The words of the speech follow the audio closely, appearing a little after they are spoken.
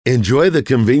Enjoy the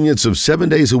convenience of 7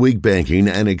 days a week banking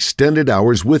and extended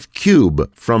hours with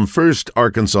Cube from First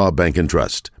Arkansas Bank and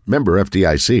Trust. Member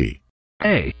FDIC.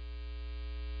 Hey.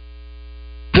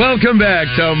 Welcome back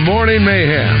to Morning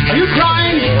Mayhem. Are you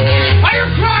crying? Are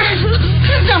you crying?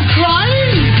 There's no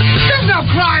crying. There's no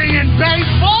crying in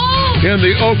baseball. In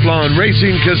the Oaklawn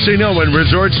Racing Casino and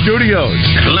Resort Studios.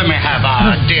 Let me have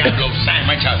a Diablo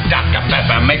sandwich, a Dr.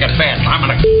 Pepper. Make it fast. I'm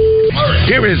going to...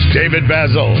 Here is David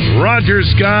Basil, Roger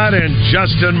Scott, and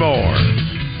Justin Moore.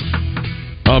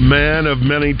 A man of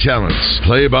many talents,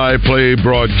 play-by-play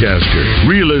broadcaster,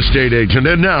 real estate agent,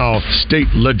 and now state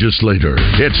legislator.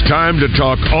 It's time to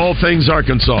talk all things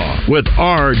Arkansas with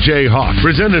R.J. Hawk,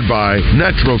 presented by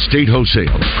Natural State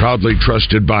Wholesale, proudly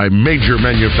trusted by major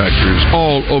manufacturers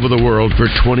all over the world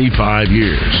for 25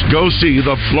 years. Go see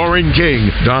the Flooring King,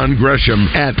 Don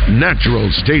Gresham, at Natural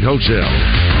State Wholesale.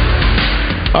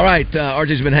 All right,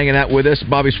 RJ's been hanging out with us.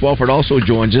 Bobby Swalford also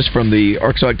joins us from the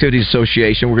Arkansas Activities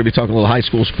Association. We're going to be talking a little high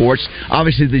school sports.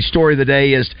 Obviously, the story of the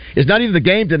day is not even the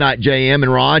game tonight, JM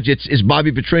and Raj. It's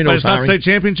Bobby Petrino's It's not the state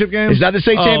championship game? It's not the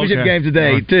state championship game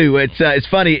today, too. It's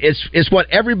funny. It's what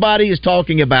everybody is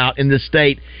talking about in this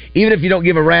state. Even if you don't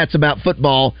give a rat's about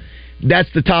football, that's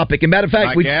the topic. And matter of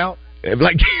fact,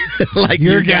 like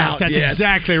your gout. That's yes.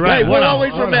 exactly right. Hey, we'll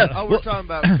always remember. Oh, we're talking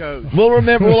about coach.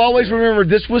 We'll always remember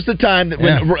this was the time that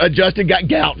when Justin got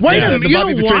gout. Wait a minute, the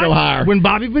Bobby Petrino hire. When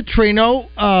Bobby Petrino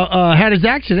had his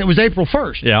accident, it was April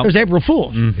 1st. Yeah. It was April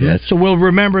Fool's. Mm-hmm. Yes. So we'll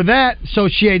remember that,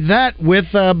 associate that with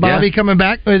Bobby coming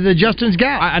back with Justin's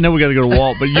gout. I know we got to go to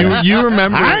Walt, but you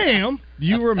remember? I am.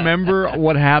 You remember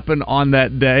what happened on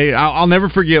that day? I'll never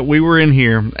forget. We were in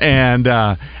here,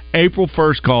 and April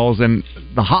 1st calls, and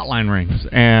the hotline rings,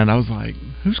 and I was like,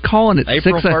 "Who's calling at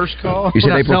April 6 1st call?" You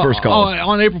said April 1st call.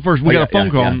 On April 1st, we got a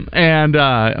phone call, and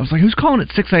I was like, "Who's calling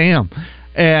at 6 a.m.?"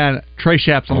 And Trey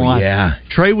Schapp's on the line. Yeah,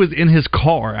 Trey was in his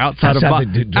car outside of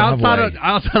Bobby's April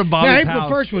house.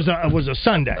 1st was a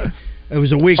Sunday. It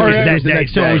was a week that day,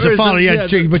 so it was day. a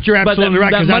follow. But you're absolutely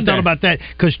right, because I thought about that.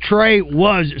 Because Trey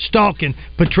was stalking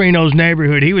Petrino's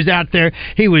neighborhood. He was out there.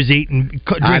 He was drinking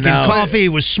coffee. He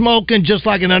was smoking just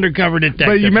like an undercover detective.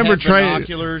 But you remember Trey?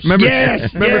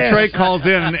 Yes. Trey calls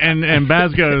in and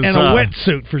Baz goes in a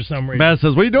wetsuit for some reason. Baz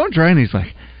says, "What are you doing, Trey?" And he's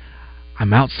like,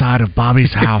 "I'm outside of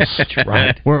Bobby's house." That's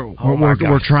right.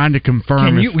 We're trying to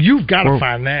confirm. You've got to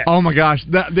find that. Oh my gosh,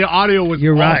 the audio was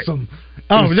awesome. Right.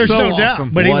 Oh, there's no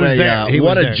doubt. But he was there.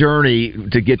 What a journey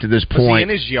to get to this point. Was he in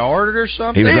his yard or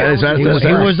something? He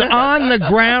was on the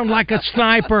ground like a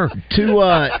sniper.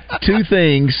 Two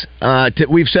things.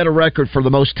 We've set a record for the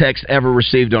most text ever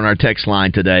received on our text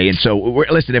line today. And so,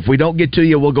 listen, if we don't get to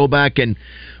you, we'll go back and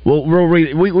we'll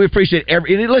read. We appreciate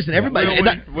every. And listen, everybody.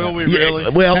 Will we really?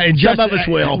 Well, some of us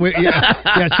will.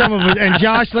 Some of us. And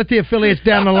Josh, let the affiliates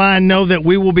down the line know that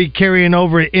we will be carrying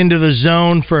over into the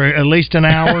zone for at least an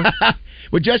hour.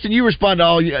 Well, Justin, you respond to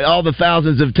all the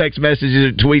thousands of text messages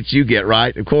and tweets you get,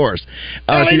 right? Of course.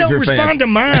 They don't respond to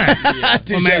mine.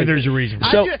 Well, maybe there's a reason.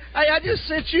 So, I just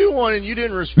sent you one and you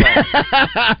didn't respond.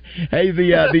 Hey,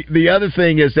 the other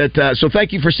thing is that. So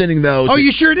thank you for sending those. Oh,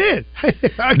 you sure did.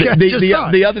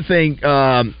 The other thing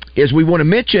is we want to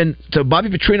mention. So Bobby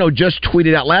Petrino just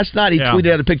tweeted out last night. He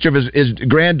tweeted out a picture of his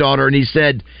granddaughter, and he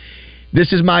said,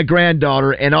 "This is my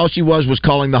granddaughter," and all she was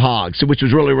calling the hogs, which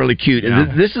was really, really cute. Yeah.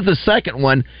 And this is the second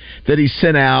one that he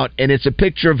sent out, and it's a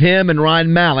picture of him and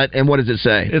Ryan Mallett, and what does it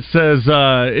say? It says,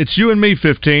 "It's you and me,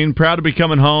 15. Proud to be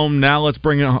coming home. Now let's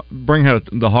bring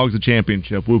the Hogs a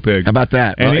championship. Woo pig." How about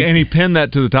that? And he pinned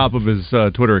that to the top of his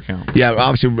Twitter account. Yeah,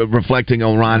 obviously reflecting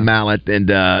on Ryan Mallett, and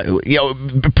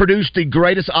produced the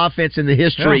greatest offense in the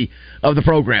history of the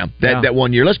program that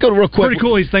 1 year. Let's go real quick. Pretty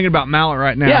cool. He's thinking about Mallett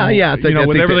right now. Yeah.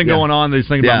 With everything going on, he's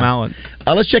thinking about Mallett.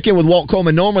 Let's check in with Walt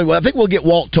Coleman. Normally, I think we'll get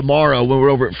Walt tomorrow when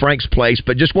we're over at Frank's place,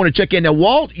 but just want to check in. Now,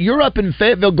 Walt, you're up in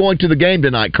Fayetteville going to the game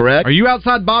tonight, correct? Are you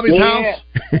outside Bobby's house?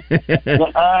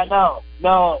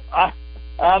 No.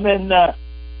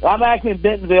 I'm actually in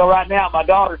Bentonville right now at my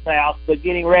daughter's house, but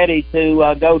getting ready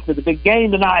to go to the big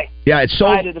game tonight. Yeah, it's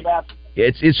so excited about.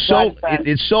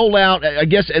 It's sold out. I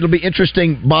guess it'll be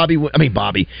interesting,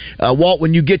 Walt,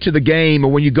 when you get to the game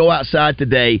or when you go outside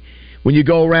today, when you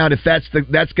go around, if that's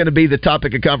going to be the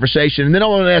topic of conversation. And then I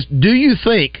want to ask, do you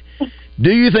think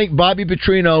Bobby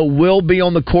Petrino will be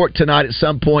on the court tonight at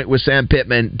some point with Sam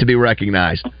Pittman to be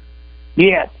recognized?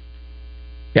 Yes.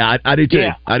 Yeah, I do too.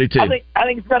 Yeah. I do too. I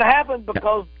think it's going to happen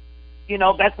because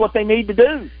that's what they need to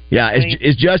do. Yeah,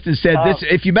 as Justin said,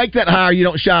 if you make that hire, you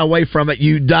don't shy away from it.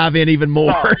 You dive in even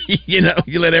more. You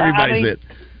let everybody sit.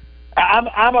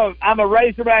 I'm a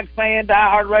Razorback fan,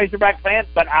 diehard Razorback fan,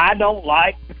 but I don't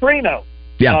like Petrino.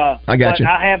 Yeah, I got you.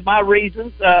 I have my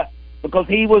reasons because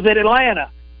he was at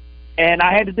Atlanta, and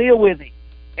I had to deal with him.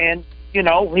 And,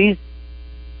 he's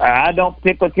I don't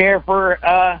particularly care for,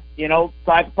 the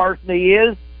type of person he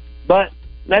is, but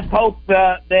let's hope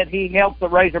that he helps the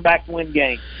Razorbacks win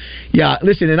games. Yeah,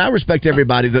 listen, and I respect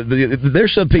everybody.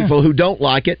 There's some people who don't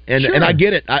like it, and I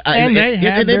get it.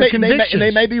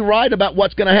 They may be right about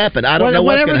what's going to happen. I don't know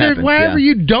what's going to happen. Wherever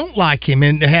you don't like him,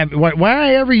 and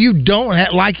wherever you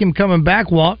don't like him coming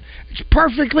back, Walt, it's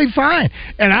perfectly fine.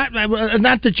 And I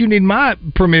not that you need my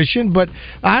permission, but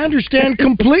I understand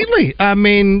completely. I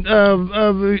mean,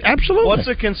 absolutely. What's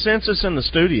the consensus in the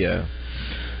studio?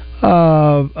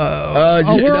 I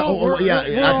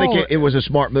think it was a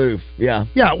smart move. Yeah,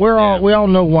 we all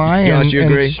know why. Josh, you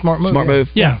agree? Smart move.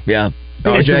 Yeah.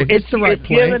 RJ, it's the right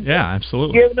play.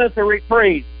 Absolutely. Giving us a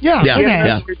reprieve. Giving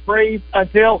us a reprieve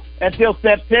until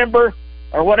September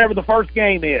or whatever the first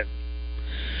game is.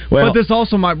 Well, but this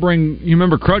also might bring. You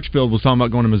remember Crutchfield was talking about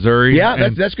going to Missouri. Yeah,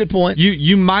 that's a good point.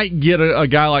 You might get a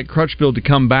guy like Crutchfield to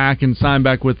come back and sign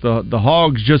back with the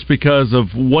Hogs just because of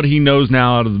what he knows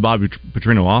now out of the Bobby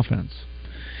Petrino offense.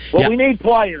 Well, we need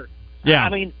players. Yeah, I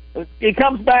mean, it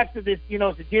comes back to this.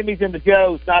 It's the Jimmies and the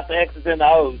Joes, not the X's and the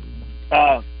O's.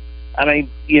 I mean,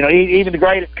 even the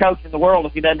greatest coach in the world,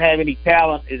 if he doesn't have any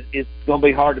talent, is going to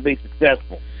be hard to be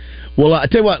successful. Well, I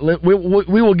tell you what, we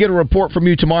will get a report from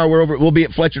you tomorrow. We'll be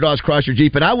at Fletcher Dodge Chrysler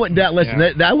Jeep, and I wouldn't doubt. Listen,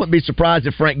 I wouldn't be surprised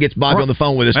if Frank gets Bobby on the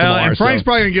phone with us tomorrow. And Frank's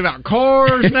probably going to give out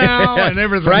cars now and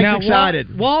everything. Frank's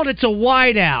excited. Walt, it's a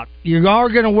whiteout. You are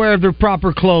going to wear the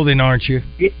proper clothing, aren't you?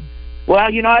 Yeah. Well,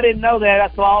 I didn't know that.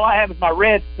 That's all I have is my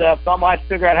red stuff, so I'm going to have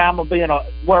to figure out how I'm going to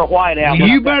wear a whiteout.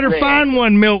 You better find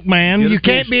one, milkman. You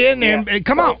can't be in there. Yeah.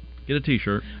 Come on. Get a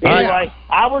T-shirt. Anyway,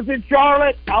 I was in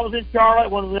Charlotte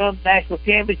when we won the national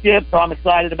championship, so I'm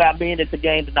excited about being at the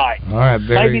game tonight. All right,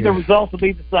 maybe the results will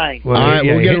be the same. Well, all right,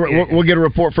 we'll get a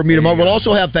report from you tomorrow. We'll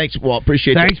also have thanks, Walt.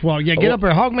 Appreciate it. Thanks, Walt. Yeah, get up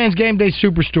at Hogman's Game Day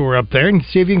Superstore up there and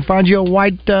see if you can find you a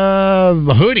white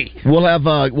hoodie. We'll have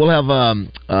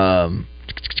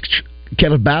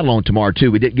Caleb Battle on tomorrow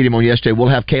too. We didn't get him on yesterday. We'll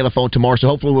have Caleb on tomorrow, so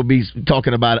hopefully we'll be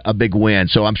talking about a big win.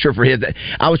 So I'm sure for his,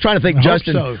 I was trying to think.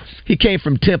 Justin, he came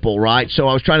from Temple, right? So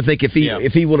I was trying to think if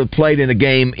he would have played in a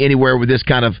game anywhere with this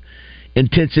kind of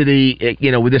intensity,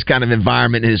 with this kind of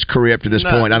environment in his career up to this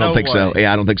point. I don't think so.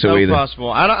 Yeah, I don't think so either.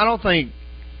 Possible. I don't think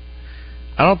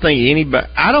anybody.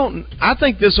 I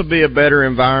think this will be a better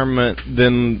environment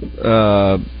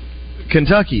than.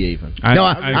 Kentucky, even.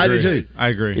 I do too. I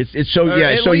agree. It's so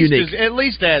so unique. At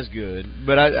least as good,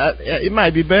 but it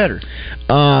might be better.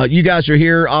 You guys are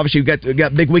here. Obviously, we've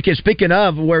got big weekend. Speaking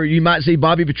of where you might see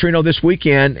Bobby Petrino this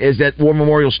weekend is at War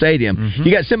Memorial Stadium. Mm-hmm.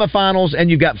 You got semifinals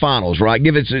and you got finals, right?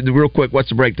 Give it real quick. What's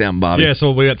the breakdown, Bobby? Yeah,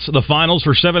 so we got the finals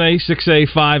for 7A, 6A,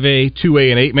 5A,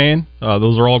 2A, and 8-man.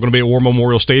 Those are all going to be at War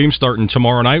Memorial Stadium starting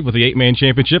tomorrow night with the 8-man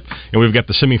championship, and we've got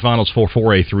the semifinals for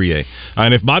 4A, 3A.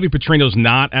 And if Bobby Petrino's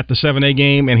not at the 7A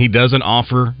game and he doesn't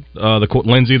offer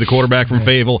Lindsey, the quarterback from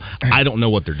Fayetteville, I don't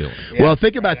know what they're doing. Yeah. Well,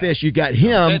 think about this. You got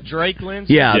him. Is that Drake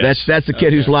Lindsey? Yeah, yes. That's the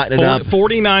kid who's lighting it up.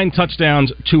 49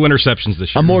 touchdowns, 2 interceptions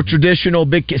this year. A more traditional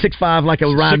big kid, 6'5", like a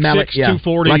Ryan Mallett. 6'6",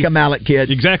 240. Like a Mallett kid.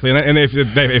 Exactly. And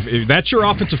if that's your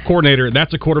offensive coordinator,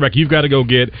 that's a quarterback you've got to go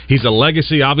get. He's a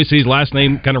legacy. Obviously, his last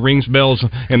name kind of rings bells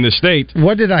in the state.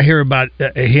 What did I hear about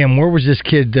him? Where was this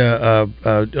kid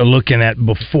looking at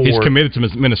before? He's committed to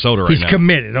Minnesota right now. He's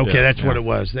committed. Okay, that's what it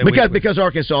was. Because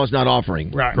Arkansas is not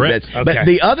offering. Right. Correct. Okay. But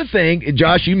the other thing,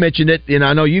 Josh, you mentioned it, and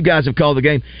I know you guys have called the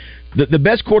game. The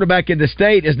best quarterback in the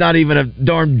state is not even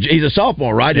he's a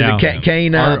sophomore, right? Yeah.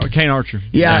 Kane Archer.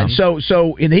 Yeah. So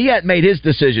and he hadn't made his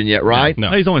decision yet, right?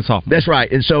 No, he's only sophomore. That's right.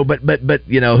 And so, but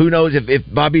who knows if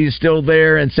Bobby's still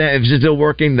there and if he's still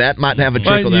working, that might have a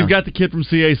trickle down. You've got the kid from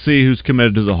CAC who's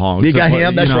committed to the Hogs. You got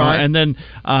him. That's right. And then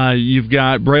you've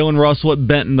got Braylon Russell at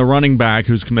Benton, the running back,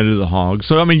 who's committed to the Hogs.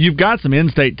 So I mean, you've got some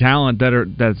in-state talent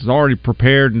that's already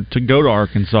prepared to go to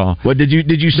Arkansas. Well, did you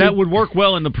see that would work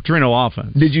well in the Petrino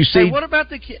offense? Did you see? Hey, what about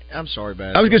the kid? I'm sorry,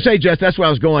 Baz. I was going to say, Jess, that's where I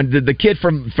was going. The kid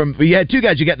from you had two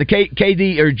guys. You got the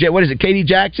KD or what is it? KD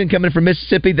Jackson coming from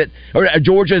Mississippi or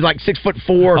Georgia is like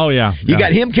 6'4". Oh yeah. You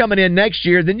got him coming in next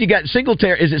year. Then you got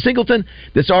Singletary. Is it Singleton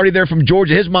that's already there from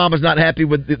Georgia? His mom is not happy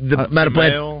with the amount of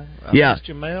play. Yeah.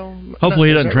 Hopefully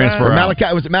he doesn't transfer out.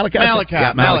 Malachi, was it Malachi?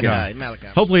 Malachi.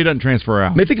 Hopefully he doesn't transfer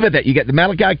out. I mean, think about that. You got the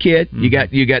Malachi kid. Mm-hmm.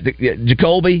 You got the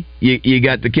Jacoby. You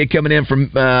got the kid coming in from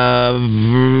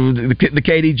the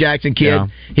KD Jackson kid. Yeah.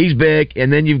 He's big,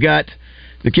 and then you've got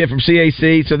the kid from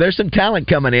CAC. So there's some talent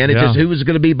coming in. It's just who was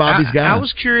going to be Bobby's guy. I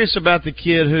was curious about the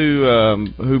kid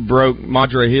who broke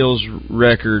Madre Hill's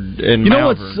record in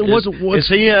Malvern. Is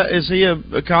he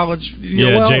a college?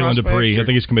 Jalen Dupree. I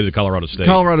think he's committed to Colorado State.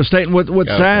 And what's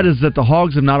sad is that the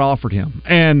Hogs have not offered him.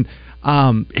 And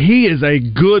he is a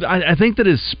good. I think that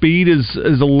his speed is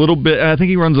a little bit. I think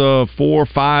he runs a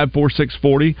 4.5, 4.6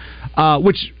 40,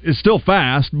 which is still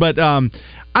fast, but.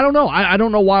 I don't know. I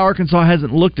don't know why Arkansas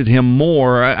hasn't looked at him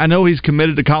more. I know he's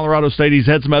committed to Colorado State. He's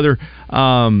had some other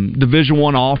Division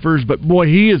I offers, but boy,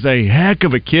 he is a heck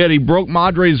of a kid. He broke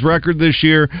Madre's record this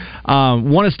year,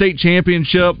 won a state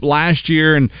championship last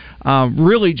year, and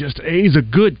really he's a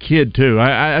good kid too.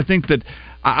 I think that.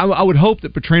 I would hope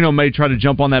that Petrino may try to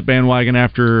jump on that bandwagon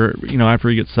after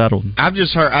he gets settled. I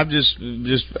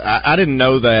didn't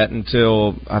know that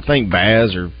until I think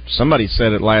Baz or somebody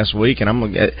said it last week, and I'm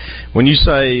looking at when you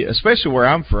say, especially where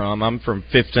I'm from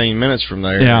 15 minutes from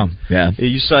there. Yeah.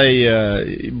 You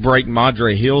say break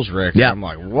Madre Hill's record. Yeah. I'm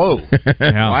like, whoa,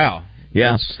 wow.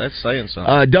 Yeah, that's saying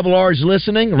something. Double R is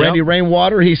listening. Randy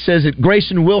Rainwater. He says that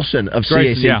Grayson Wilson of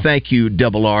CAC. Yeah. Thank you,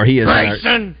 Double R. He is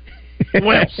Grayson.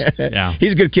 Wilson. Yeah,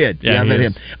 he's a good kid. Yeah, I met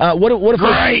him. What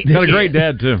great. Folks, got a great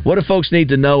dad too. What do folks need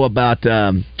to know about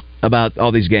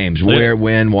all these games? Where,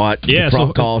 when, what? The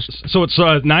prompt cost. So it's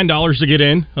 $9 to get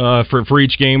in for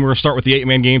each game. We're going to start with the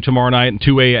 8-man game tomorrow night, and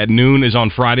 2A at noon is on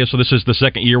Friday. So this is the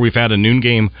second year we've had a noon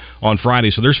game on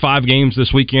Friday. So there's 5 games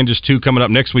this weekend, just 2 coming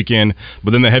up next weekend.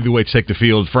 But then the heavyweights take the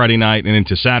field Friday night and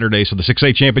into Saturday. So the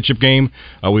 6A championship game,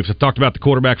 we've talked about the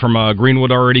quarterback from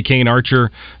Greenwood already, Kane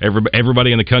Archer.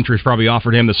 Everybody in the country has probably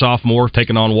offered him, the sophomore,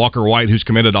 taking on Walker White, who's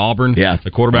committed to Auburn. Yeah, the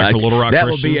quarterback for Little Rock That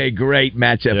Christian. will be a great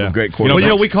matchup of great quarterbacks.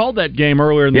 Well, we called that game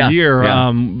earlier in the year.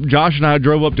 Josh and I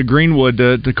drove up to Greenwood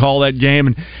to call that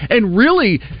game, and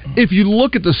really, if you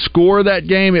look at the score of that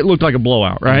game, it looked like a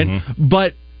blowout, right? Mm-hmm.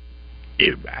 But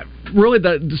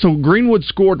so Greenwood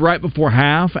scored right before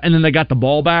half, and then they got the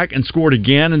ball back and scored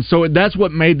again, and so that's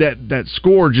what made that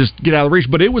score just get out of reach.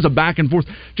 But it was a back and forth.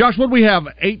 Josh, what did we have?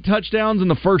 8 touchdowns in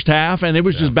the first half, and it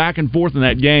was just back and forth in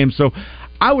that game. So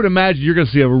I would imagine you're going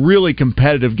to see a really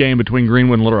competitive game between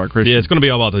Greenwood and Little Rock Christian. Yeah, it's going to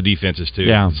be all about the defenses, too.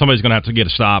 Yeah. Somebody's going to have to get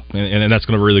a stop, and that's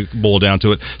going to really boil down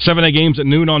to it. 7A games at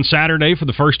noon on Saturday for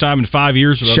the first time in 5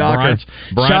 years. Shocker.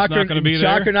 Bryant's not going to be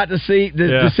there. Shocker not to see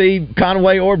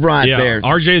Conway or Bryant there.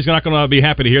 RJ is not going to be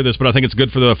happy to hear this, but I think it's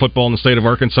good for the football in the state of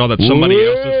Arkansas that somebody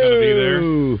else is going to be there.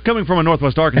 Coming from a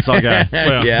Northwest Arkansas guy.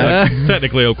 Well,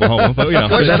 technically Oklahoma, but you're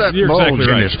exactly right.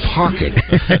 In his pocket?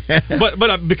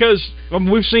 but because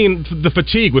we've seen the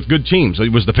fatigue with good teams. It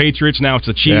was the Patriots, now it's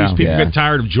the Chiefs. People get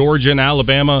tired of Georgia and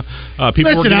Alabama.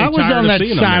 People were getting tired of seeing them. I was on that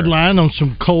sideline on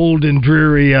some cold and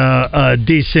dreary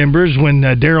Decembers when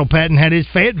Daryl Patton had his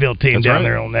Fayetteville team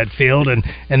there on that field, and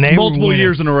they multiple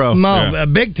years in a row,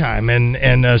 big time,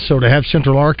 and so to have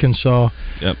Central Arkansas.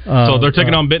 Yep. So they're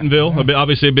taking on Bentonville.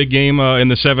 Obviously, a big game in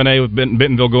the 7A with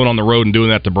Bentonville going on the road and doing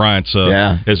that to Bryant.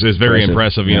 Is very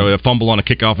impressive. A fumble on a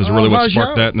kickoff is really what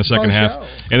sparked that in the second half.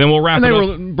 And then we'll wrap it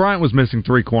up. Bryant was missing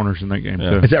 3 corners in that game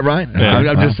too. Is that right? Yeah.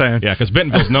 I'm just saying. Yeah, because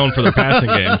Bentonville's known for their passing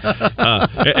game.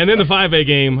 And then the 5A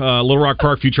game, Little Rock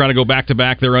Parkview trying to go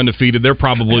back-to-back. They're undefeated. They're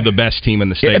probably the best team in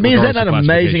the state. I mean, is that not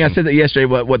amazing? I said that yesterday,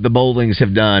 what the Bowlings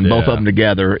have done, both of them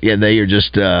together. Yeah, they are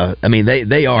just, they are. Yeah.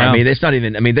 I mean, it's not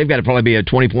even, they've got to probably be a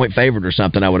 20-point favorite or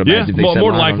something, I would imagine. Yeah, well,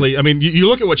 more likely. I mean, you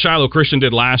look at what Shiloh Christian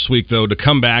did last week, though, to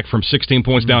come back from 16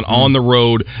 points down on the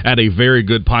road at a very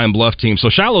good Pine Bluff team. So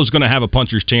Shiloh's going to have a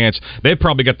puncher's chance. They've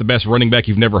probably got the best running back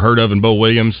you've never heard of in Bo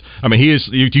Williams. I mean, he is.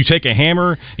 You take a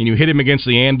hammer and you hit him against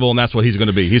the anvil, and that's what he's going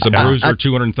to be. He's a bruiser,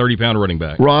 230-pound running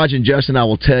back. Raj and Justin, I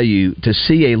will tell you, to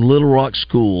see a Little Rock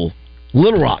school,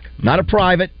 not a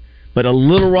private, but a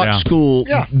Little Rock school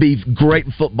be great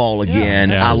in football again.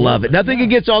 I love it. Nothing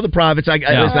against all the privates.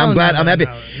 I'm glad. I'm happy.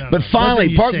 But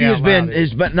finally, Parkview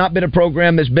has not been a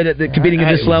program that's been competing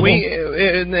at this level.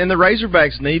 And the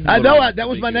Razorbacks need. I know that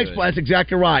was my next point. That's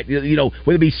exactly right.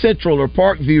 Whether it be Central or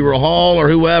Parkview or Hall or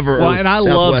whoever. Well, and I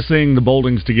love seeing the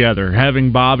Bouldings together,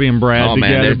 having Bobby and Brad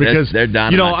together because they're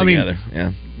dynamite together.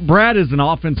 Yeah. Brad is an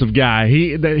offensive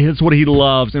guy. That's what he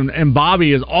loves, and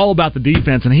Bobby is all about the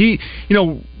defense. And he,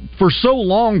 for so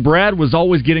long, Brad was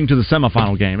always getting to the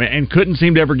semifinal game and couldn't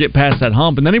seem to ever get past that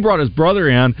hump. And then he brought his brother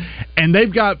in, and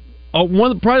they've got probably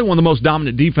one of the most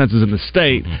dominant defenses in the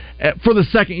state for the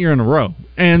second year in a row.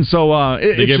 And so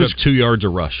they gave up 2 yards a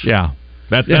rush. Yeah.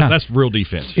 That's real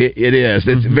defense. It is.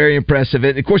 It's very impressive.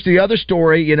 And of course, the other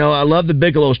story, I love the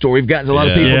Bigelow story. We've gotten a lot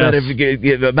of people that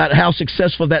have about how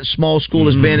successful that small school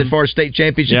has been as far as state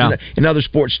championships and other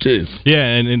sports too. Yeah,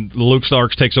 and Luke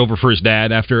Starks takes over for his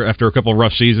dad after a couple of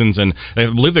rough seasons, and I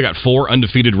believe they got 4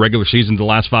 undefeated regular seasons the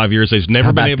last 5 years. They've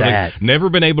never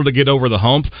been able to get over the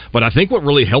hump. But I think what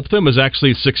really helped them is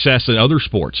actually success in other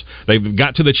sports. They've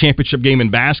got to the championship game in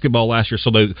basketball last year,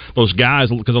 so those guys,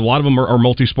 because a lot of them are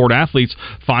multi-sport athletes,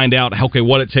 find out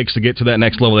what it takes to get to that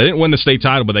next level. They didn't win the state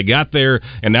title, but they got there,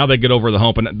 and now they get over the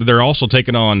hump. And they're also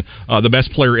taking on the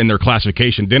best player in their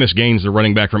classification. Dennis Gaines, the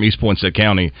running back from East Poinsett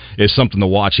County, is something to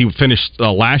watch. He finished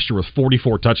last year with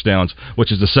 44 touchdowns,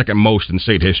 which is the second most in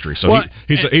state history. So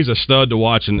he's a stud to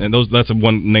watch, and that's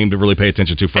one name to really pay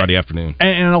attention to Friday afternoon.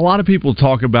 And a lot of people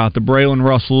talk about the Braylon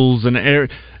Russells, and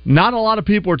not a lot of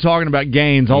people are talking about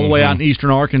Gaines all the way out in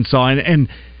eastern Arkansas. And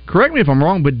correct me if I'm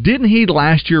wrong, but didn't he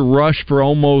last year rush for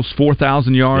almost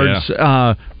 4,000 yards?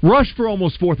 Yeah. Rush for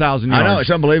almost 4,000 yards. I know, it's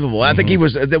unbelievable. I think he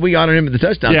was. We honored him at the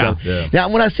touchdown. Yeah. Now,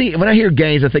 when I hear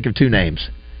Gaines, I think of 2 names.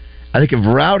 I think of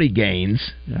Rowdy Gaines.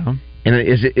 Yeah. And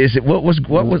is it what was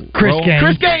Chris Gaines?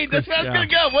 Chris Gaines. That's where I was going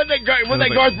to go. Wasn't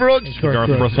that Garth Brooks? Garth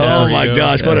Brooks. Oh my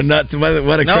gosh! What a nut!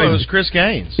 What a crazy. No, it was Chris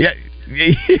Gaines. Yeah.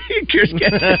 Chris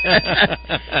Gaines.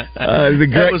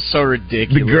 That was so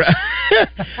ridiculous.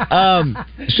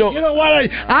 So you know what?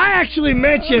 I actually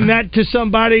mentioned that to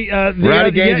somebody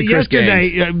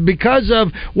yesterday because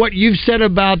of what you've said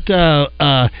about.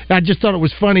 I just thought it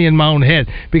was funny in my own head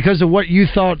because of what you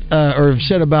thought or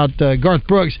said about Garth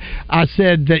Brooks. I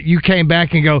said that you came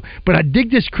back and go, but I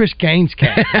dig this Chris Gaines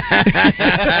cat.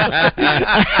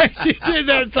 I actually did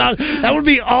that. Thought that would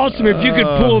be awesome if you could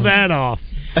pull that off.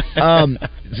 By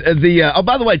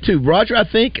the way, too, Roger, I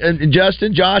think, and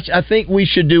Justin, Josh, I think we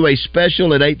should do a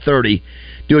special at 8:30.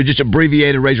 Do just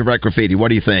abbreviated Razorback Graffiti. What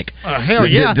do you think? Hell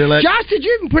yeah, Josh, did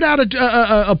you even put out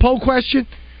a poll question?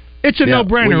 It's a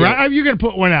no-brainer, right? You're going to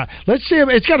put one out. Let's see.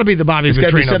 It's got to be the Bobby Petrino. It's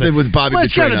got to be something with Bobby Petrino.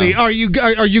 It's got to be. Are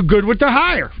you good with the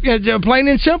hire? Yeah, plain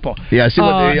and simple. Yeah. See,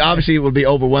 obviously it will be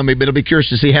overwhelming, but it'll be curious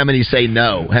to see how many say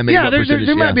no. How many? Yeah, there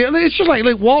might be. It's just like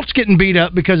Walt's getting beat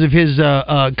up because of his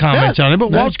comments on it, but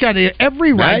Walt's got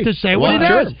every right to say what he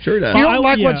does. Sure does. You don't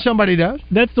like what somebody does.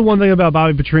 That's the one thing about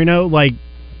Bobby Petrino. Like,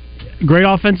 great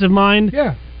offensive mind.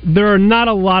 Yeah. There are not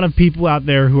a lot of people out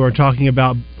there who are talking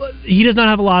about. He does not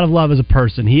have a lot of love as a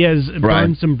person. He has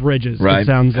burned some bridges. It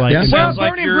sounds like. Yeah. Sounds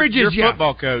like your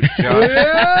football coach, John.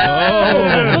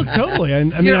 Oh, totally.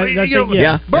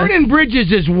 Burning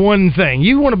bridges is one thing.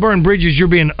 You want to burn bridges, you're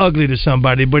being ugly to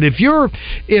somebody. But if you're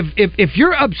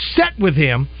upset with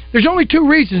him, there's only 2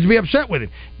 reasons to be upset with him: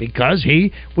 because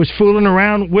he was fooling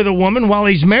around with a woman while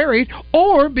he's married,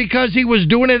 or because he was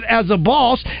doing it as a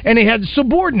boss and he had a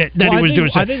subordinate that he was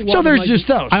doing. So there's just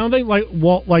those. I don't think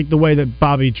Walt liked the way that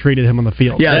Bobby treated him on the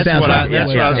field. Yeah, that's what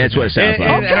it sounds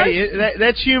like.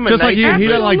 That's human. Just like he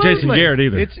doesn't like Jason Garrett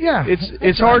either.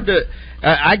 It's hard to.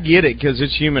 I get it because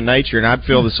it's human nature, and I'd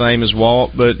feel the same as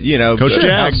Walt. But Coach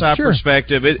outside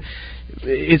perspective,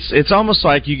 it's almost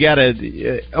like you got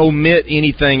to omit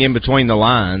anything in between the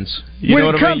lines. You know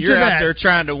what I mean? You're out there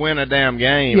trying to win a damn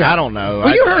game. Yeah. I don't know.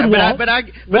 Well, you heard Walt. But I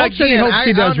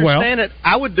understand it.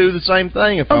 I would do the same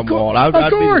thing if I'm Walt. I'd be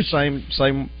the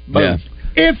same boat. Yeah.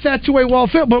 If that's the way Walt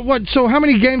felt. But what? So how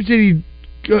many games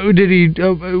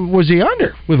was he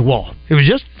under with Walt? It was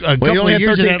just a couple of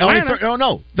years in Atlanta.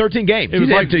 13 games. It was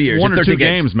like 2 years. 1 or 2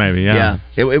 games, maybe. Yeah.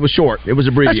 It was short. It was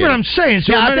abbreviated. That's what I'm saying.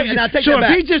 So,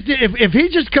 if he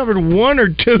just covered 1 or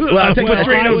 2, I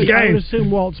would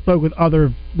assume Walt spoke with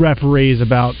other referees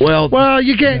about. Well,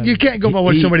 you can't go by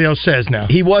what somebody else says now.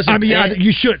 He wasn't. I mean,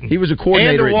 you shouldn't. He was a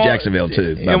coordinator at Jacksonville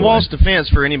too. In Walt's defense,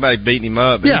 for anybody beating him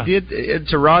up, he did.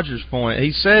 To Roger's point,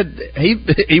 he said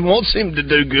he wants him to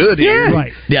do good here. Yeah,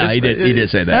 right. Yeah, he did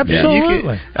say that.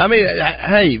 Absolutely. I mean,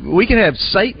 hey, we can have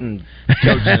Satan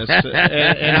coaching us.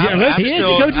 He is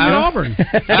coaching at Auburn.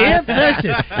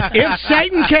 If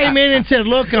Satan came in and said,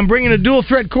 "Look, I'm bringing a dual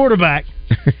threat quarterback."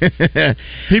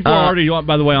 People are already,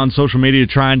 by the way, on social media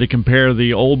trying to compare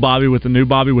the old Bobby with the new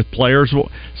Bobby with players.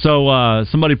 So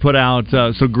somebody put out,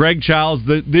 so Greg Childs,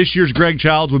 this year's Greg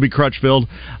Childs would be Crutchfield,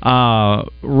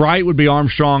 Wright would be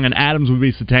Armstrong, and Adams would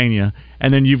be Satania.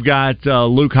 and then you've got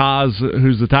Luke Haas,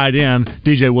 who's the tight end,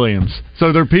 DJ Williams.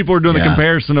 So there are people who are doing the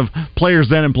comparison of players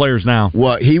then and players now.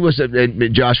 Well, he was.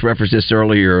 Josh referenced this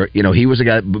earlier. He was a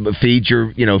guy. Feed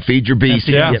your beast.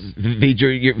 Feed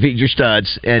your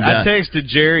studs. And I texted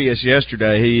Jarius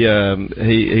yesterday.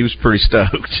 He was pretty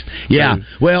stoked. Yeah. So.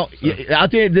 Well, I'll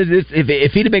tell you this: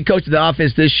 if he'd have been coach of the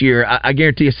offense this year, I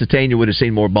guarantee you Satania would have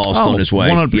seen more balls thrown his way.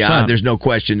 100%. Yeah, there's no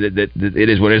question that it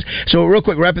is what it is. So real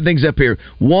quick, wrapping things up here.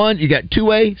 1, you got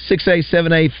 2A, 6A,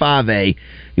 7A, 5A.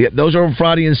 Those are on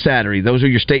Friday and Saturday. Those are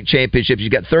your state championships. You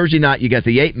got Thursday night, you got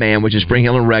the 8-man, which is Spring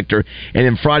Hill and Rector. And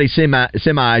then Friday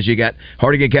semis, you got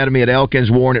Harding Academy at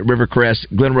Elkins, Warren at Rivercrest,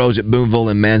 Glen Rose at Boonville,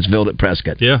 and Mansfield at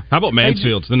Prescott. Yeah. How about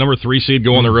Mansfield? The number 3 seed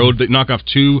go on the road. They knock off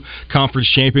 2 conference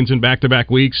champions in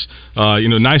back-to-back weeks.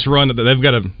 Nice run. They've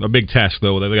got a big task,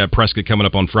 though. They've got Prescott coming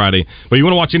up on Friday. But you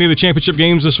want to watch any of the championship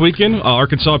games this weekend?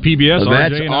 Arkansas PBS.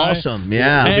 That's awesome.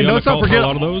 Yeah. And don't forget,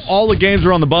 all the games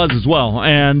are on the Buzz as well.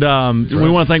 And we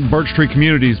want to thank Birch Tree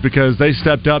Communities because they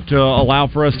stepped up to allow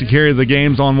for us to carry the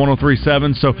games on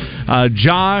 103.7. So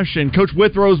Josh and Coach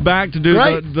Withrow's back to do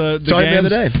the games. The other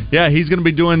day. Yeah, he's going to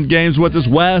be doing games with us.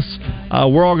 Wes,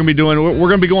 we're all going to be doing. We're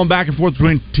going to be going back and forth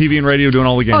between TV and radio doing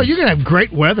all the games. Oh, you're going to have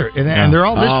great weather, and they're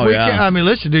all this weekend. Yeah. I mean,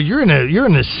 listen, dude, you're in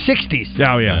the 60s.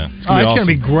 Oh yeah, it's going to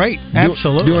be great.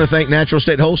 Absolutely. Do you want to thank Natural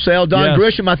State Wholesale? Don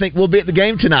Grisham, I think, will be at the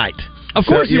game tonight. Of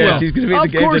course he will. He's going to be at the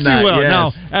game tonight. Of course he will. Yes.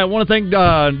 Now, I want to thank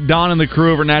Don and the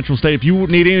crew over at Natural State. If you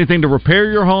need anything to repair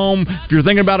your home, if you're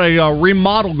thinking about a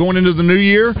remodel going into the new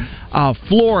year,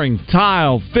 flooring,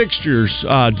 tile, fixtures,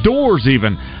 doors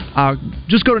even,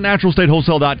 just go to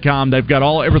naturalstatewholesale.com. They've got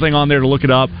everything on there to look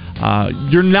it up.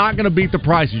 You're not going to beat the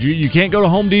prices. You can't go to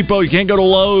Home Depot. You can't go to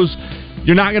Lowe's.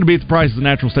 You're not going to beat the prices of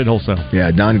Natural State Wholesale. Yeah,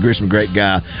 Don Grisham, great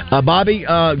guy. Bobby,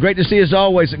 great to see you as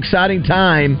always. Exciting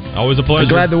time. Always a pleasure. I'm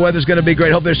glad the weather's going to be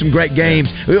great. Hope there's some great games.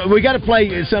 We got to play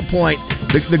at some point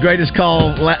the greatest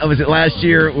call. Was it last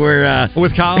year? Where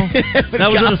with Kyle?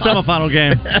 That was in a semifinal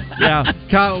game. Yeah,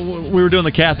 Kyle. We were doing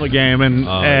the Catholic game, and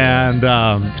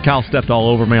Kyle stepped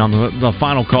all over me on the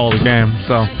final call of the game.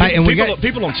 So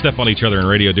people don't step on each other in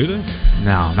radio, do they?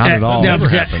 No, not at all. Never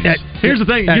happens. Here's the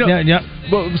thing.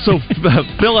 So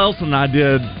Phil Elson and I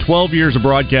did 12 years of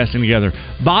broadcasting together.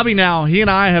 Bobby now, he and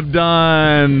I have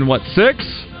done,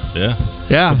 6?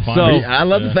 Yeah. So I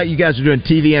love the fact you guys are doing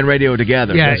TV and radio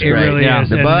together. Yeah, that's it great. really is.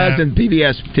 The Buzz and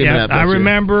PBS teaming up. I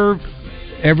remember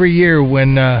every year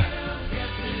when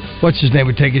what's his name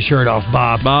would take his shirt off,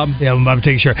 Bob. Yeah, when Bob would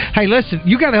take his shirt. Hey, listen,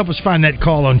 you got to help us find that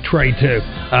call on Trey too.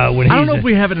 I don't know if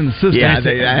we have it in the system. Yeah,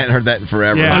 I hadn't heard that in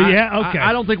forever. Yeah, okay.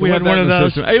 I don't think we have that in the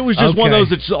system. It was just one of those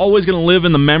that's always going to live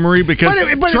in the memory because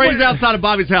Trey's outside of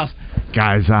Bobby's house.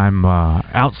 Guys, I'm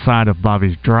outside of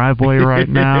Bobby's driveway right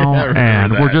now,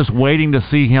 and we're just waiting to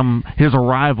see his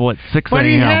arrival at 6 a.m. But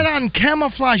he had on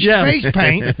camouflage face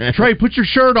paint. Trey, put your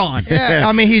shirt on. Yeah,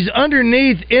 I mean, he's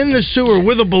underneath in the sewer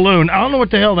with a balloon. I don't know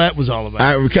what the hell that was all about. All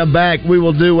right, we come back. We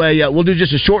will do we'll do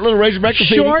just a short little Razorback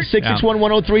short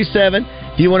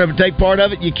 661-1037. If you want to take part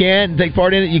of it, you can. Take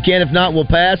part in it, you can. If not, we'll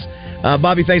pass.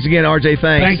 Bobby, thanks again. RJ,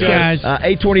 thanks. Thanks, guys.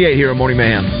 8:28 here on Morning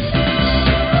Mayhem.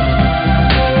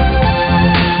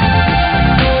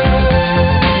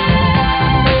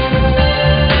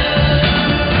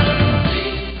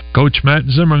 Coach Matt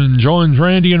Zimmerman joins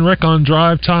Randy and Rick on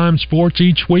Drive Time Sports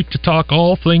each week to talk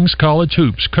all things college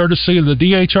hoops, courtesy of the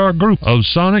DHR Group of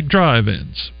Sonic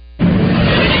Drive-Ins.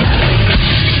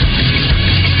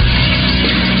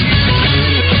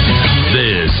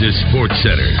 This is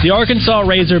SportsCenter. The Arkansas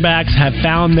Razorbacks have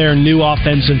found their new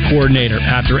offensive coordinator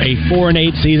after a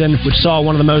 4-8 season, which saw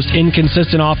one of the most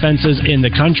inconsistent offenses in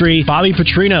the country. Bobby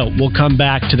Petrino will come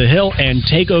back to the Hill and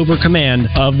take over command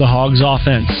of the Hogs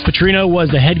offense. Petrino was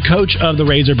the head coach of the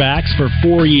Razorbacks for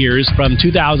 4 years, from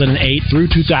 2008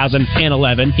 through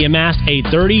 2011. He amassed a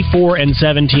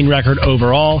 34-17 record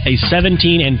overall, a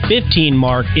 17-15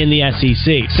 mark in the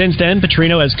SEC. Since then,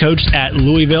 Petrino has coached at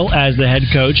Louisville as the head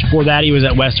coach. Before that, he was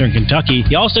at Western Kentucky.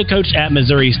 He also coached at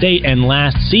Missouri State, and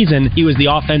last season, he was the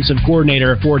offensive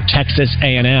coordinator for Texas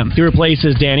A&M. He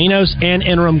replaces Dan Enos and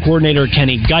interim coordinator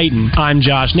Kenny Guyton. I'm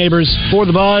Josh Neighbors for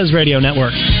the Buzz Radio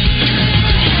Network.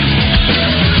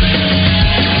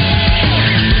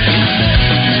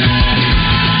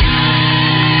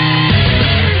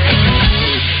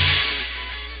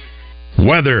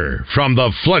 Weather from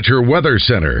the Fletcher Weather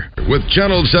Center with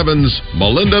Channel 7's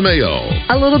Melinda Mayo.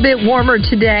 A little bit warmer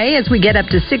today as we get up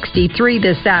to 63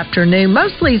 this afternoon.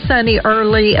 Mostly sunny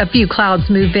early. A few clouds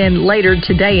move in later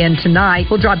today and tonight.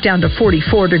 We'll drop down to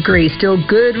 44 degrees. Still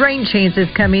good rain chances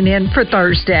coming in for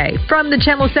Thursday. From the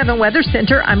Channel 7 Weather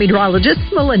Center, I'm meteorologist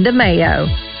Melinda Mayo.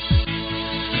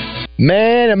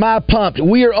 Man, am I pumped.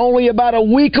 We are only about a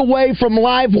week away from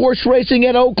live horse racing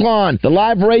at Oaklawn. The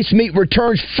live race meet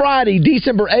returns Friday,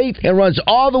 December 8th, and runs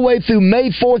all the way through May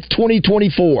 4th,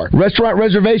 2024. Restaurant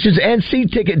reservations and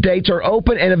seat ticket dates are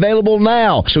open and available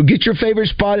now. So get your favorite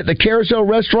spot at the Carousel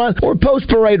Restaurant or Post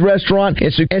Parade Restaurant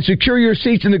and secure your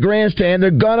seats in the grandstand.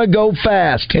 They're gonna go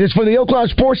fast. And it's for the Oaklawn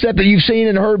Sports app that you've seen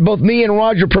and heard both me and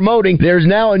Roger promoting. There's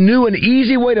now a new and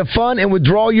easy way to fund and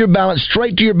withdraw your balance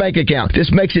straight to your bank account.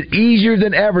 This makes it easier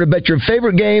than ever to bet your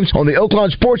favorite games on the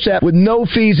Oaklawn Sports app with no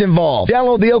fees involved.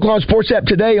 Download the Oaklawn Sports app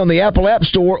today on the Apple App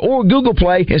Store or Google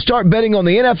Play and start betting on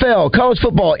the NFL, college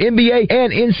football, NBA,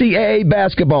 and NCAA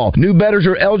basketball. New bettors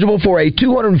are eligible for a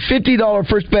 $250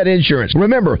 first bet insurance.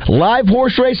 Remember, live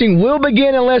horse racing will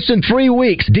begin in less than 3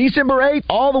 weeks, December 8th,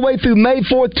 all the way through May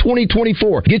 4th,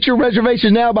 2024. Get your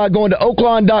reservations now by going to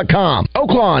Oaklawn.com.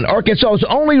 Oaklawn, Arkansas's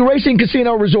only racing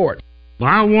casino resort.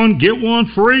 Buy one, get one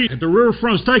free at the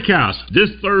Riverfront Steakhouse.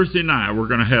 This Thursday night, we're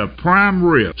going to have prime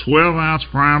rib, 12-ounce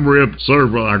prime rib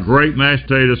served with our great mashed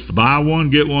potatoes. Buy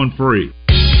one, get one free.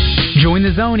 Join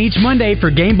the Zone each Monday for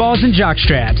Game Balls and Jock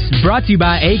Straps. Brought to you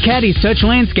by A. Caddy's Touch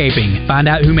Landscaping. Find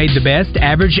out who made the best,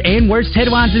 average, and worst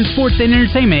headlines in sports and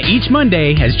entertainment each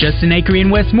Monday as Justin Akery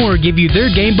and Wes Moore give you their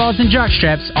Game Balls and Jock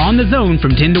Straps on the Zone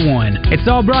from 10 to 1.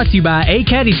 It's all brought to you by A.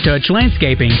 Caddy's Touch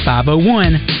Landscaping,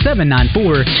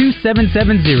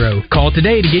 501-794-2770. Call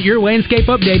today to get your landscape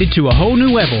updated to a whole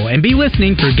new level and be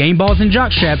listening for Game Balls and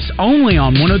Jock Straps only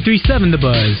on 103.7 The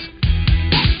Buzz.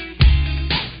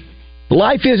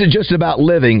 Life isn't just about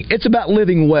living, it's about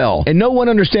living well. And no one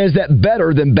understands that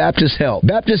better than Baptist Health.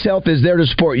 Baptist Health is there to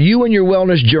support you in your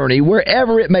wellness journey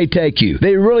wherever it may take you.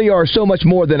 They really are so much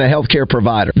more than a healthcare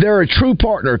provider. They're a true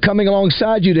partner coming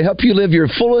alongside you to help you live your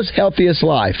fullest, healthiest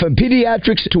life. From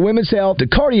pediatrics to women's health to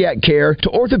cardiac care to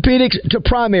orthopedics to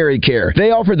primary care.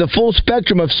 They offer the full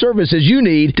spectrum of services you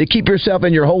need to keep yourself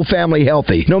and your whole family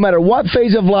healthy, no matter what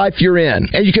phase of life you're in.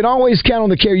 And you can always count on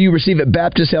the care you receive at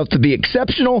Baptist Health to be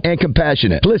exceptional and compassionate.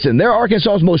 Listen, they're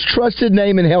Arkansas's most trusted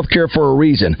name in healthcare for a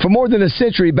reason. For more than a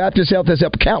century, Baptist Health has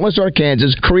helped countless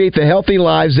Arkansans create the healthy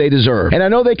lives they deserve. And I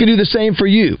know they can do the same for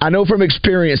you. I know from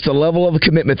experience the level of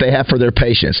commitment they have for their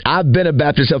patients. I've been a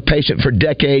Baptist Health patient for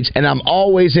decades, and I'm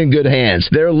always in good hands.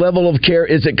 Their level of care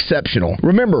is exceptional.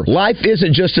 Remember, life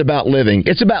isn't just about living.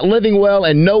 It's about living well,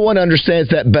 and no one understands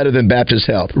that better than Baptist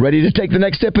Health. Ready to take the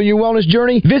next step in your wellness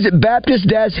journey? Visit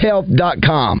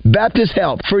Baptist-Health.com. Baptist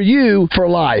Health, for you, for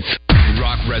life.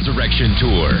 Rock Resurrection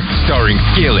Tour, starring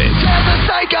Skillet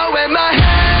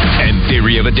and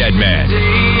Theory of a Dead Man.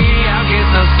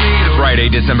 Friday,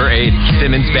 December 8th,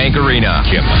 Simmons Bank Arena.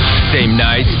 Same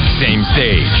night, same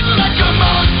stage.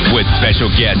 With special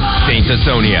guest, Saint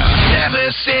Asonia.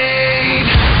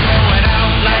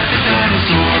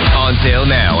 On sale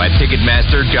now at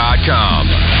Ticketmaster.com.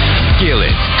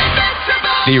 Skillet,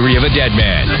 Theory of a Dead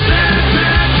Man.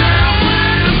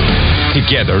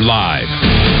 Together live.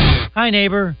 Hi,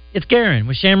 neighbor. It's Garen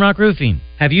with Shamrock Roofing.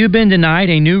 Have you been denied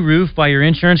a new roof by your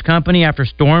insurance company after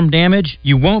storm damage?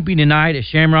 You won't be denied at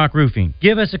Shamrock Roofing.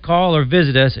 Give us a call or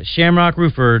visit us at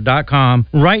shamrockroofer.com.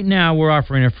 Right now, we're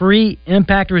offering a free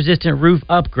impact-resistant roof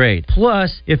upgrade.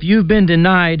 Plus, if you've been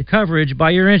denied coverage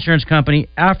by your insurance company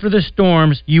after the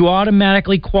storms, you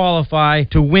automatically qualify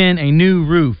to win a new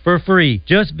roof for free.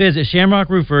 Just visit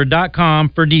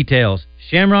shamrockroofer.com for details.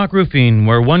 Shamrock Roofing,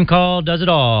 where one call does it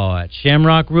all at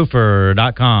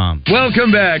shamrockroofer.com.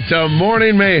 Welcome back to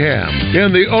Morning Mayhem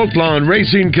in the Oaklawn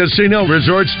Racing Casino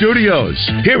Resort Studios.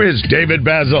 Here is David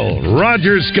Basil,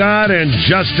 Roger Scott, and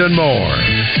Justin Moore.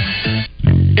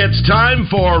 It's time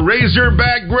for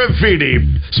Razorback Graffiti,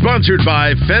 sponsored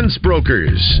by Fence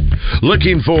Brokers.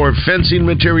 Looking for fencing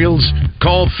materials?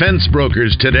 Call Fence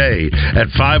Brokers today at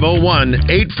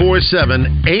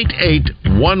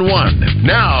 501-847-8811.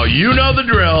 Now, you know the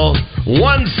drill.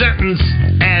 One sentence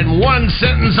and one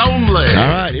sentence only. All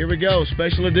right, here we go.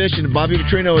 Special edition, Bobby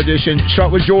Petrino edition.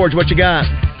 Start with George. What you got?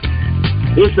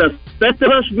 It's a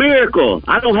Festivus miracle.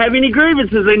 I don't have any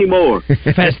grievances anymore.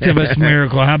 Festivus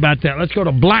miracle. How about that? Let's go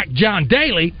to Black John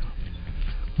Daly.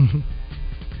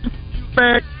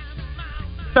 Back.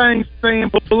 Thanks, Sam.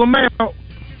 Pull them out.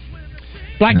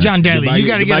 Black John Daly, you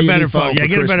got to get a better phone. Yeah,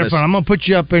 get a better phone. I'm going to put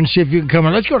you up and see if you can come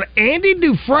in. Let's go to Andy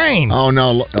Dufresne. Oh,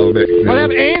 no. What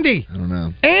happened, Andy? I don't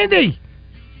know. Andy!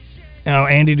 Oh,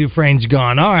 Andy Dufresne's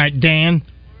gone. All right, Dan.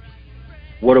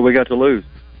 What do we got to lose?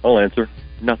 I'll answer.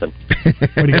 Nothing.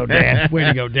 Where'd you go, Dan?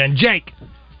 Where'd you go, Dan? Jake.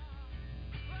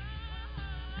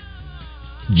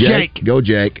 Jake. Go,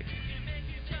 Jake.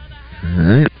 All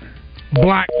right.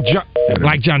 Black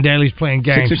John Daly's playing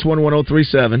games.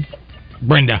 6611037.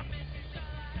 Brenda.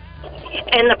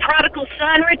 And the prodigal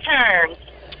son returns.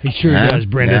 He sure does,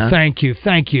 Brenda. Yeah. Thank you.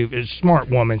 A smart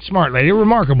woman, smart lady, a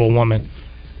remarkable woman.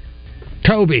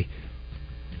 Toby.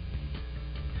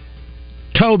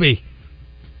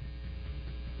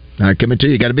 All right, coming to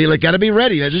you. Got to be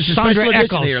ready. This is Sandra special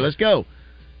edition here. Let's go,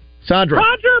 Sandra.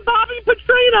 Roger, Bobby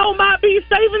Petrino might be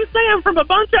saving Sam from a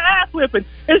bunch of ass whipping.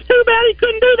 It's too bad he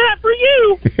couldn't do that for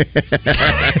you.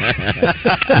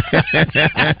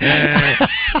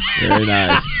 Very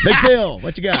nice. Big Bill,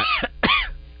 what you got?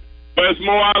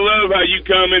 Westmore, I love how you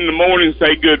come in the morning and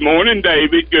say, good morning,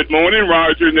 David, good morning,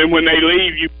 Roger, and then when they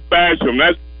leave, you bash them.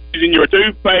 That's using your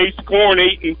toothpaste,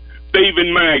 corn-eating,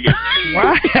 thieving maggot.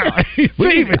 Wow.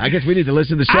 I guess we need to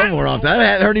listen to the show more often. I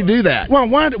haven't heard him do that. Well,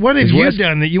 what have you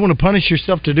done that you want to punish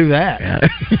yourself to do that?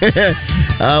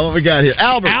 Yeah. What we got here?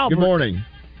 Albert, good morning.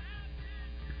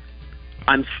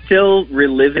 I'm still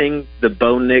reliving the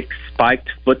Bo Nix spiked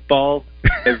football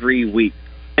every week.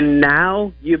 And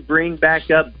now you bring back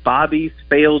up Bobby's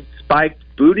failed spiked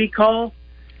booty call?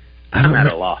 I'm at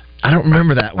a loss. I don't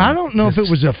remember that one. I don't know if it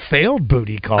was a failed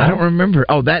booty call. I don't remember.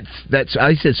 Oh, that's.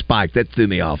 I said spiked. That threw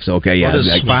me off. So okay, yeah. What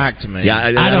is spiked to me? Yeah,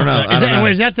 I don't know.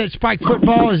 Is that spiked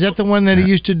football? Is that the one that he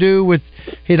used to do with?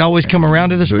 He'd always come around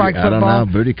to the spiked football. I don't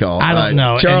know. Booty call. I don't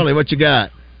know. Charlie, what you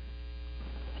got?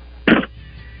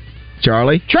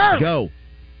 Charlie, go.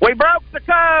 We broke the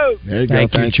code. There you go.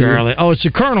 Thank you, Charlie. Oh, it's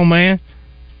the Colonel, man.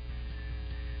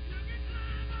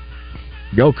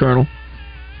 Go, Colonel.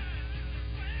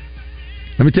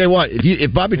 Let me tell you what.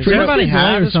 If Bobby Petrino, everybody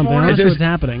high or something? I don't know what's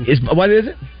happening. What is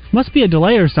it? Must be a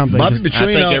delay or something. Bobby Petrino. I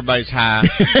think everybody's high.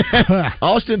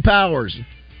 Austin Powers.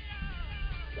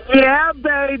 Yeah,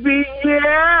 baby,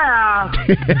 yeah.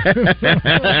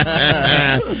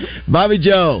 Bobby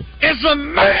Joe. It's a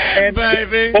man,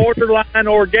 baby. Borderline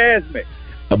orgasmic.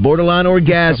 A borderline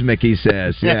orgasmic, he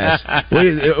says. Yes.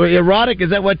 Erotic?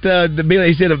 Is that what he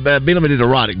said? Bielema did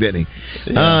erotic, didn't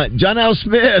he? Yeah. John L.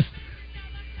 Smith.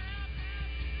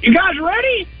 You guys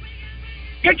ready?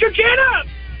 Get your chin up.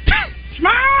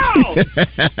 Smile.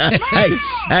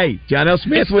 Hey, John L.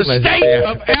 Smith was the State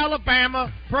of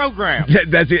Alabama program.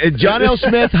 That's it. John L.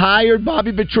 Smith hired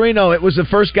Bobby Petrino. It was the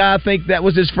first guy, I think, that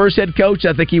was his first head coach.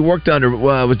 I think he worked under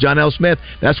was John L. Smith.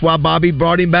 That's why Bobby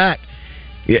brought him back.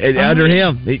 Under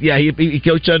him. He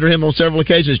coached under him on several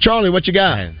occasions. Charlie, what you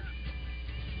got?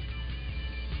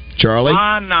 Charlie?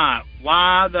 Why not?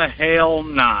 Why the hell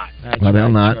not? Why the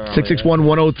hell not?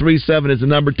 661-1037 is the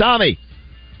number. Tommy.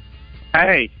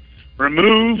 Hey,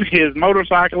 remove his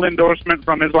motorcycle endorsement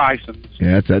from his license.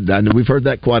 Yeah, we've heard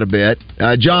that quite a bit.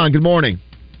 John, good morning.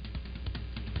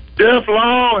 Jeff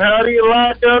Long, how do you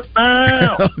like us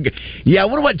now? Okay. Yeah, I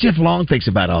wonder what Jeff Long thinks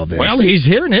about all this. Well, he's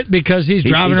hearing it because he's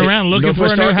driving around looking for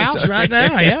a new house right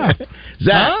now. Yeah.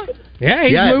 Zach? Huh? Yeah,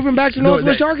 he's moving back to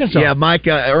Northwest Arkansas. Yeah, Mike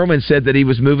Ehrman said that he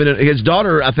was moving. His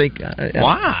daughter, I think.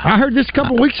 Wow. I heard this a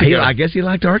couple weeks ago. I guess he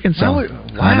liked Arkansas.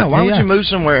 Why would you move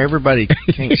somewhere everybody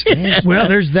can't stand? Well,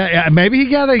 there's that. Maybe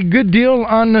he got a good deal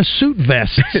on the suit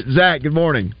vest. Zach, good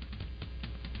morning.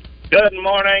 Good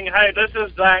morning. Hey, this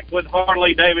is Zach with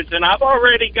Harley Davidson. I've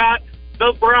already got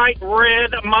the bright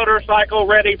red motorcycle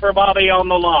ready for Bobby on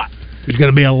the lot. There's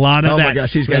going to be a lot of that. Oh my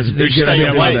gosh, there's going to be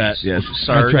a lot of that. Yes,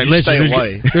 sir. Right. Stay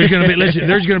away. There's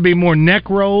going to be more neck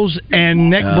rolls and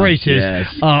neck braces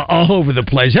all over the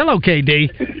place. Hello, KD.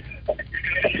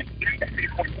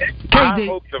 I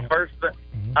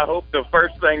hope the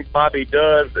first thing Bobby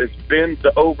does is bend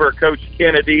over Coach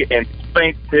Kennedy and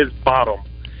spank his bottom.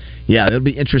 Yeah, it'll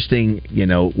be interesting.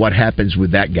 What happens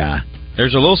with that guy.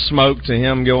 There's a little smoke to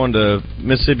him going to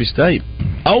Mississippi State.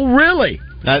 Oh, really?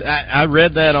 I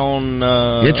read that on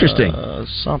interesting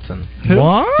something.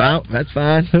 What? Oh, that's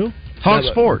fine. Who? Hawk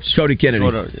Sports. Cody Kennedy,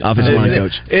 offensive line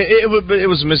coach. It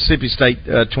was Mississippi State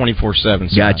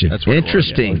 24/7. Gotcha. That's what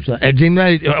interesting.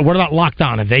 What about Locked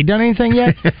On? Have they done anything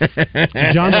yet?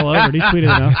 John's all over it. He tweeted it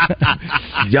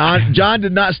out. John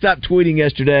did not stop tweeting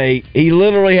yesterday. He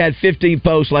literally had 15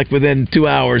 posts within 2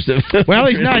 hours. Well,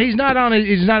 he's not on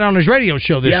his radio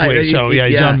show this week. So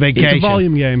he's on vacation. It's a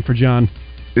volume game for John.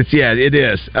 It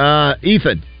is.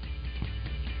 Ethan.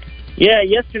 Yeah,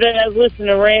 yesterday I was listening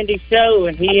to Randy's show,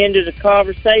 and he ended a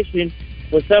conversation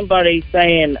with somebody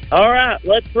saying, all right,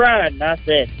 let's ride. And I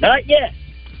said, not yet.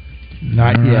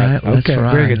 Not all yet. Right, okay,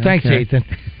 very good. Thanks, Ethan.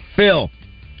 Phil,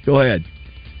 go ahead.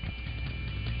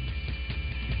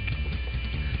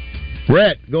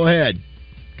 Brett, go ahead.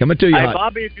 Coming to you. Hey,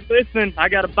 Bobby, if you're listening, I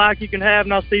got a bike you can have,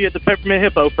 and I'll see you at the Peppermint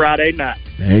Hippo Friday night.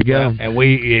 There you go. And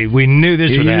we knew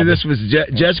this would happen. This was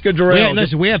Jessica Durrell.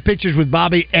 Listen, we have pictures with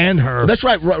Bobby and her. That's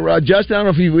right. Justin, I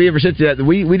don't know if we ever said that.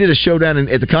 We did a show down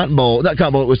at the Cotton Bowl. Not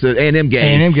Cotton Bowl, it was the A&M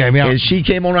game. A&M game, yeah. And she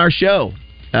came on our show.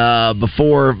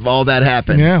 before all that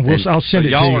happened. Yeah, I'll send it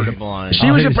to you. Y'all are to blame. She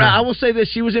was. I will say this: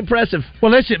 she was impressive.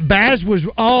 Well, listen, Baz was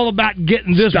all about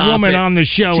getting this woman on the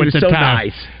show she at was the so time.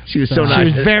 Nice. She was so nice.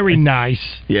 She was very nice.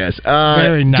 Yes.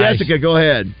 Very nice. Jessica, go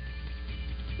ahead.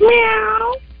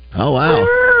 Meow. Oh wow.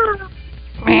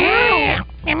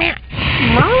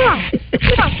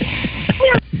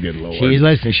 Good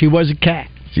Lord. She was a cat.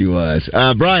 She was.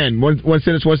 Brian, one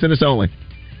sentence only.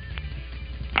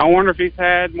 I wonder if he's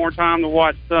had more time to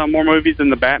watch more movies than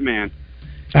the Batman.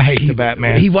 I hate the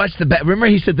Batman. He watched the Batman. Remember,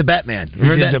 he said the Batman.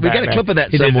 Remember that? We got a clip of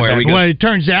that somewhere. Well, it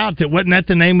turns out that wasn't that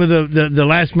the name of the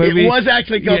last movie? It was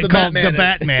actually called the Batman. The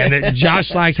Batman. That Josh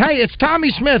likes. Hey, it's Tommy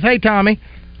Smith. Hey, Tommy.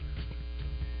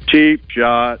 Cheap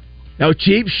Shot. No,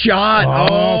 Cheap Shot.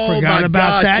 Oh, forgot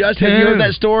about that. Justin, you heard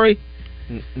that story?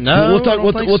 No, we'll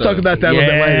talk about that a little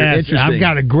bit later. Interesting. I've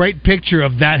got a great picture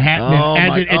of that happening.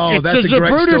 That's a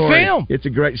great story. Film. It's a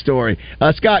great story.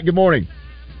 Scott, good morning.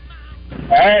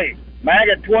 Hey,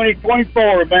 MAGA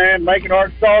 2024, man, making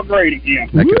Arkansas great again.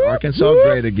 Making Arkansas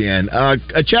great again.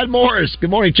 Chad Morris. Good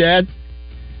morning, Chad.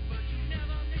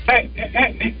 Hey,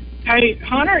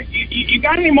 Hunter, you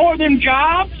got any more of them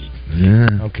jobs? Yeah.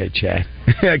 Okay, Chad.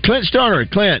 Clint Stoner.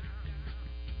 Clint.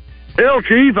 Hell,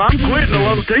 Chief, I'm quitting the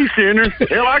low T center.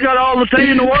 Hell, I got all the tea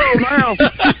in the world now.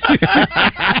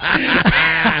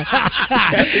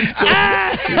 He's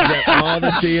got all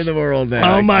the tea in the world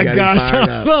now. Oh my gosh,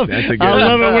 I love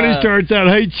it when he starts out.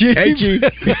 Hey, Chief. Hey, Chief.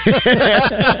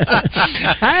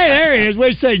 Hey, there he is. What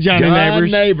do you say, Johnny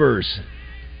Neighbors? Neighbors.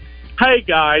 Hey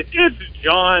guys, it's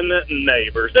John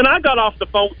Neighbors, and I got off the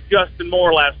phone with Justin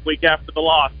Moore last week after the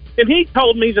loss. And he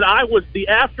told me that I was the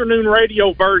afternoon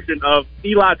radio version of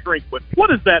Eli Drinkwitz. What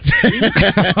does that mean?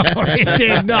 He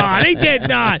did not. He did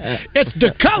not. It's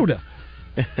Dakota.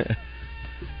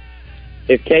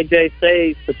 If KJ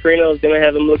stays, Petrino's going to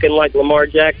have him looking like Lamar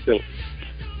Jackson.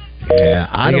 Yeah,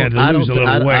 I don't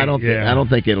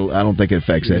think it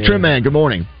affects that. Yeah. Trim Man, good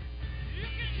morning.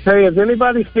 Hey, has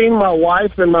anybody seen my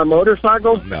wife and my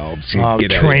motorcycle? No.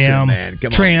 Get Trim, man.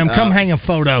 Come hang a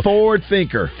photo. Forward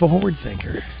thinker.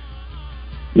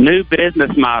 New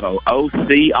business model,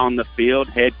 OC on the field,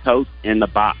 head coach in the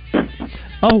box.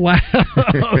 Oh, wow.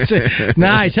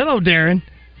 Nice. Hello, Darren.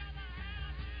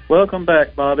 Welcome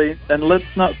back, Bobby. And let's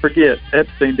not forget,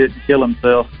 Epstein didn't kill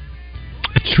himself.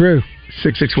 It's true.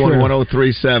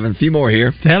 661-1037. A few more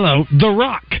here. Hello, The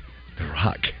Rock. The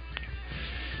Rock.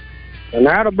 And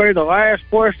that'll be the last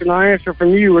question I answer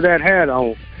from you with that hat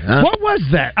on. Huh? What was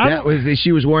that?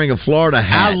 She was wearing a Florida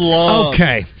hat. I love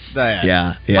that.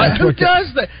 Yeah. Like, who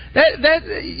does that? That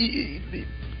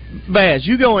Baz,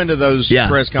 you go into those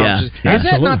press conferences. Yeah, is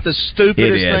that not the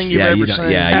stupidest thing you've ever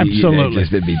seen? Absolutely.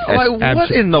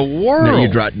 What in the world? No,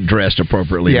 you're dressed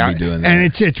appropriately to be doing that.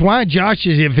 And it's why Josh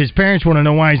is, if his parents want to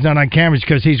know why he's not on camera, it's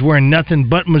because he's wearing nothing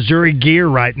but Missouri gear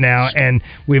right now, and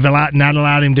we've not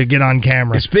allowed him to get on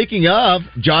camera. And speaking of,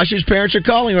 Josh's parents are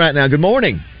calling right now. Good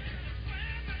morning.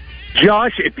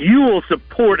 Josh, if you will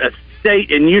support a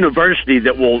state and university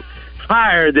that will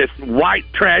hire this white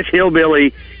trash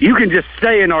hillbilly, you can just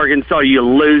stay in Arkansas, you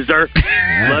loser.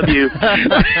 Love you.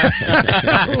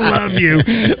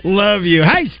 Love you.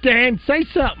 Hey, Stan, say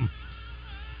something.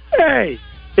 Hey,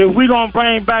 if we're going to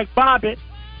bring back Bobby,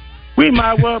 we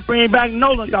might well bring back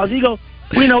Nolan, because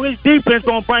we know his defense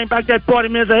going to bring back that 40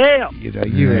 minutes of hell. He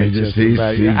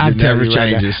never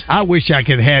changes. I wish I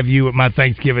could have you at my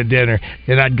Thanksgiving dinner,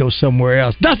 and I'd go somewhere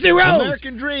else. Dusty Rose!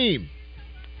 American Dream.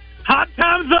 Hot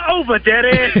times are over,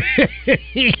 Daddy. That's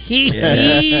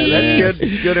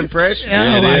good impression.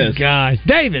 Oh, my gosh.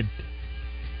 David.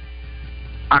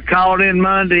 I called in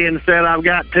Monday and said I've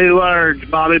got 2 words,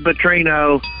 Bobby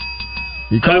Petrino.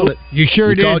 You called it. You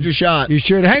sure did. You called your shot. You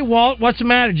sure did. Hey, Walt, what's the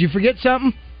matter? Did you forget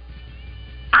something?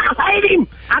 I hate him.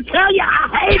 I tell you,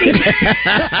 I hate him.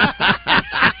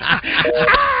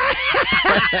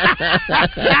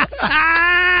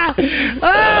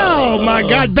 Oh, my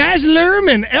God. Baz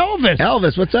Luhrmann, Elvis.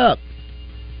 Elvis, what's up?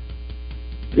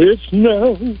 It's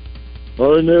now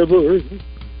or never.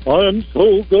 I'm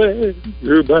so glad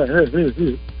you're back. I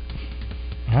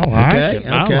like it.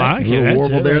 I like it.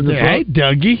 Warble there in the Hey,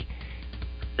 Dougie.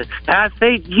 I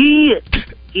say,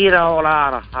 get all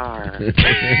out of here.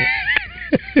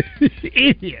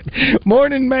 Idiot.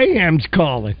 Morning Mayhem's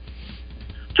calling.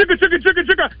 Chicka.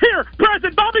 Here,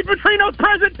 present. Bobby Petrino's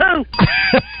present, too.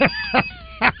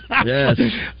 Yes.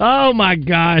 Oh, my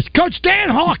gosh. Coach Dan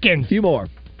Hawkins. A few more.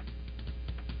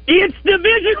 It's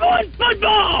Division I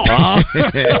football.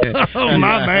 Oh,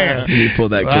 my man. You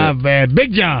pulled that My man.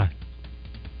 Big John.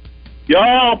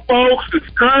 Y'all, folks, it's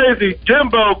crazy.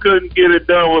 Jimbo couldn't get it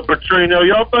done with Petrino.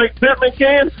 Y'all think Pittman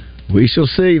can? We shall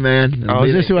see, man. Oh,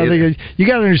 is this who I think? You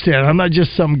got to understand, I'm not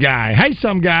just some guy. Hey,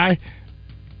 some guy.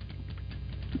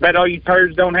 Bet all you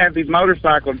turds don't have these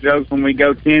motorcycle jokes when we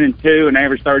go 10-2 and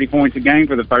average 30 points a game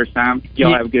for the first time.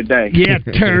 Y'all have a good day. Yeah,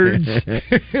 turds.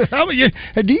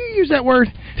 Do you use that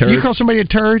word? Turd. Do you call somebody a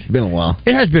turd? It's been a while.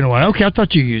 It has been a while. Okay, I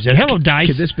thought you used it. Hello, Dice.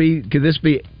 Could this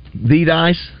be the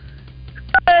Dice?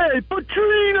 Hey,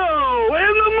 Petrino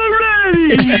and the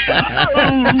Moretti.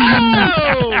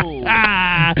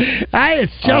 Hey,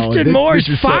 it's Justin Moore's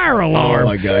fire alarm. Oh,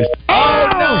 my gosh. Oh,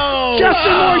 no.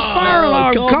 Justin Moore's fire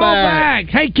alarm. Call back.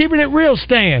 Hey, keeping it real,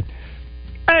 Stan.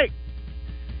 Hey,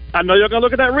 I know y'all going to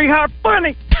look at that rehire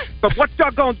funny, but what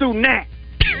y'all going to do now?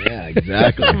 Yeah,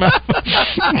 exactly.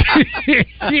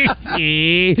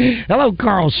 Hello,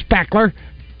 Carl Spackler.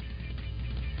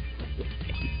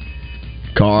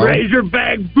 Carl.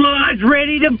 Razorback blood's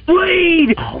ready to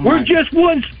bleed. We're just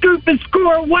one scoop and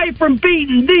score away from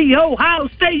beating the Ohio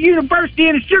State University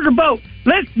in a sugar boat.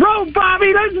 Let's roll,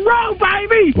 Bobby. Let's roll,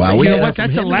 baby. Wow, you know what?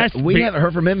 That's the last. We haven't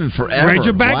heard from him in forever.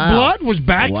 Razorback blood was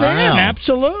back then.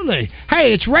 Absolutely.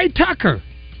 Hey, it's Ray Tucker.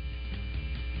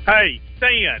 Hey,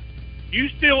 Stan, you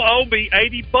still owe me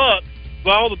 $80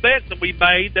 for all the bets that we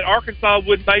made that Arkansas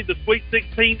would make the Sweet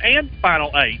 16 and Final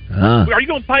 8. Are you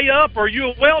going to pay up, or are you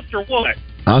a Welch, or what?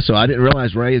 Also, I didn't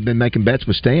realize Ray had been making bets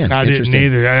with Stan. I didn't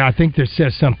either. I think this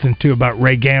says something, too, about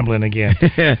Ray gambling again.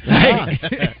 Hey,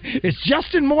 it's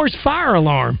Justin Moore's fire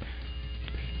alarm.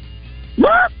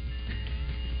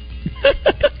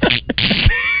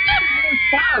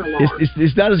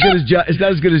 It's not as good as Justin's.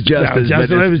 No,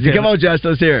 Justin, come on, Justin,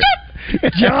 let's hear it.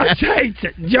 Josh hates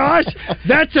it. Josh,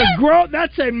 that's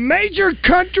a major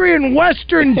country and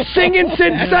western singing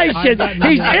sensation.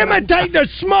 He's imitating a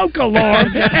smoke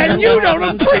alarm, and you don't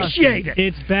appreciate it.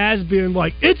 It's Baz being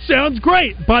like, it sounds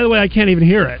great. By the way, I can't even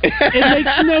hear it. It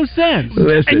makes no sense.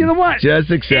 Listen, and you know what? Just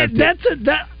accept it.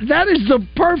 That is the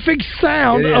perfect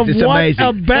sound of it's what amazing.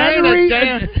 A battery.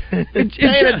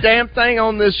 It's a damn thing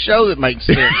on this show that makes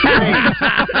sense.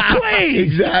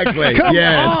 Please. Exactly. Come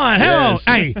yes. on. Hello. Yes.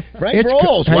 Hey. Frank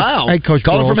Broyles, wow. Hey, Coach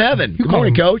Calling Broyles. from heaven. Good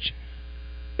morning, Coach.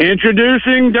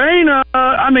 Introducing Bobby,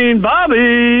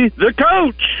 the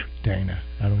coach. Dana.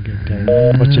 I don't get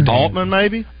Dana. What's your Altman,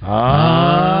 maybe?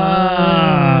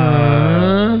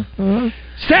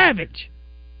 Savage.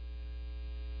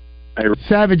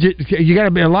 Savage, you got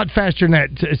to be a lot faster than that.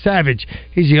 Savage,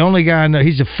 he's the only guy I know.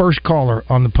 He's the first caller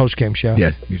on the postgame show.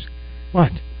 Yes.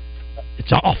 What?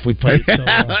 It's off. We played it so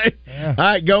yeah. All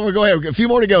right, Gomer, go ahead. A few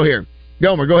more to go here.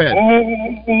 Gomer, go ahead.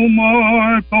 Oh,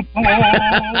 my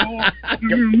papa,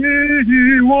 to me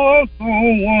he was so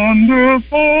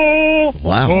wonderful.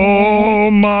 Wow.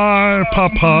 Oh, my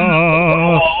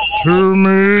papa, to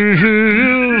me he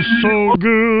is so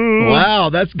good. Wow,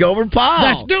 that's Gomer Powell.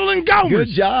 That's Doolin Gomer. Good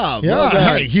job. Yeah. Well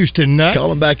done. Hey, Houston Nut.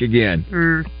 Call him back again.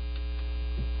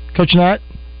 Coach Nut.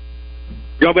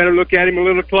 Y'all better look at him a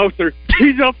little closer.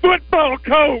 He's a football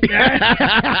coach.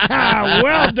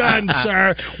 Well done,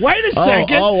 sir. Wait a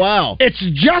second. Oh, wow. It's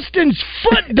Justin's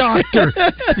foot doctor.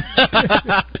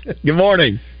 Good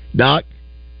morning, Doc.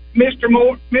 Mr.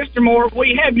 Moore,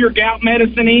 we have your gout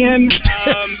medicine in.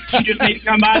 You just need to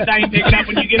come by today and pick it up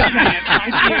when you get a chance.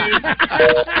 Thank you.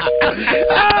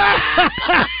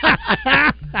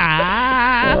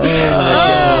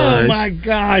 Oh, my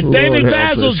gosh. David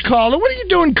Basil's calling. What are you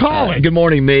doing calling? Good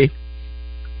morning, me.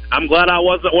 I'm glad I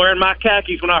wasn't wearing my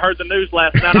khakis when I heard the news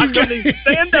last night. I couldn't even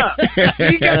stand up.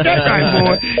 You got that right,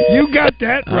 boy. You got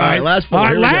that right. All right, last four. All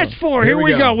right, last four. Here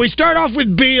we go. We start off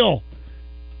with Bill.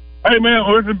 Hey, man,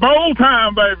 it's bowl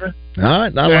time, baby. All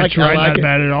right, I That's like right, it. not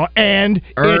bad at all. And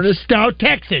Ernest. It's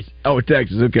Texas. Oh,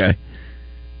 Texas, okay.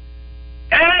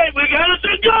 Hey, we got us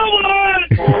a good one.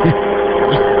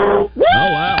 Oh,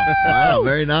 wow. Wow,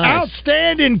 very nice.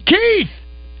 Outstanding, Keith.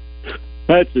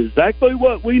 That's exactly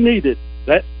what we needed.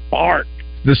 That spark.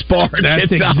 The spark.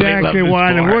 That's exactly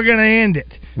why. And we're going to end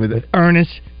it with it.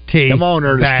 Ernest T. Come on,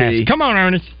 Ernest Bass. T. Come on,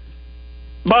 Ernest.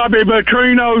 Bobby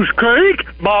Petrino's Creek,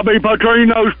 Bobby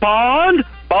Petrino's Pond,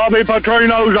 Bobby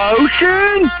Petrino's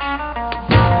Ocean.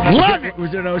 Love it.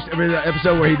 Was there an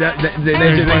episode where he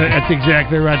that's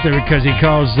exactly right there because he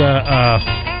calls it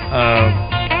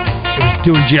was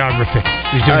doing geography.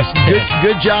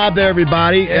 Good job there,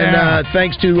 everybody, and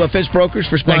thanks to Fitz Brokers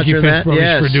for sponsoring Thank you, Fitz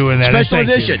Brokers, for doing that. Special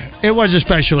edition. It was a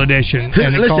special edition,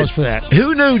 and it calls for that.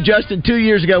 Who knew, Justin, 2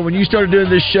 years ago when you started doing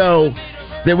this show,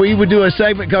 that we would do a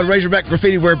segment called Razorback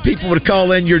Graffiti where people would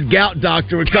call in, your gout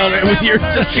doctor would call in with your...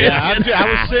 I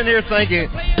was sitting here thinking,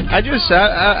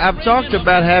 I've talked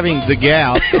about having the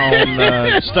gout on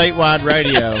statewide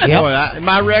radio. Yep. Boy,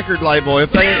 my record label,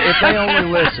 if they only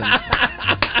listen.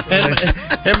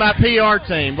 and my PR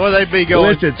team, boy, they'd be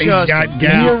going. Listen,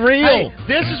 you're real. Hey,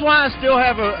 this is why I still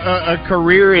have a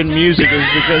career in music, is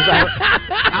because I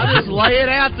just lay it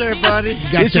out there, buddy.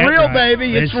 It's real, right.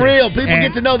 Baby. It's real. People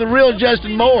get to know the real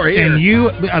Justin Moore here. And you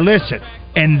listen,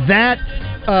 and that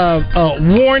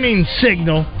warning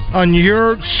signal on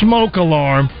your smoke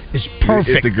alarm is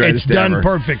perfect. It's done ever.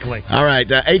 Perfectly. All right,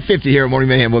 8:50 here at Morning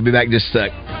Mayhem. We'll be back in just a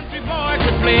sec.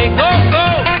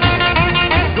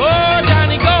 Go,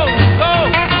 Johnny, go, go.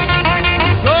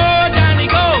 Go, Johnny,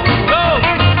 go, go.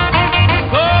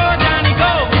 Go, Johnny,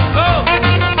 go, go.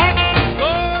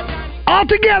 All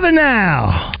together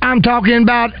now. I'm talking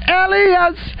about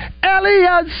Elias.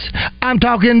 I'm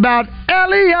talking about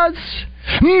Elias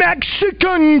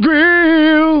Mexican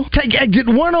Grill. Take exit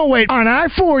 108 on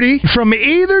I-40 from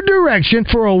either direction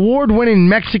for award-winning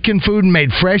Mexican food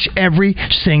made fresh every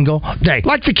single day.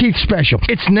 Like the Keith Special.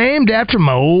 It's named after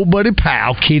my old buddy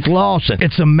pal, Keith Lawson.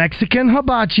 It's a Mexican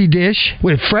hibachi dish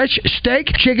with fresh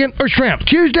steak, chicken, or shrimp.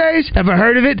 Tuesdays, ever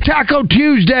heard of it? Taco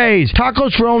Tuesdays.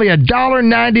 Tacos for only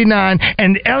 $1.99,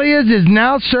 and Elias is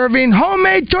now serving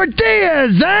homemade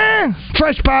tortillas,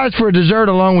 Fresh pies for a dessert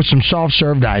along with some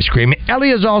soft-served ice cream.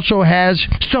 Elias also has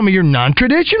some of your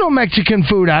non-traditional Mexican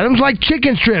food items like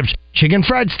chicken strips, chicken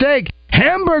fried steak,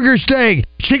 hamburger steak,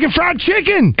 chicken fried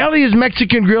chicken. Elias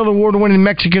Mexican Grill, award-winning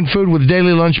Mexican food with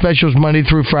daily lunch specials Monday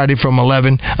through Friday from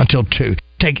 11 until 2.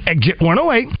 Take exit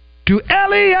 108 to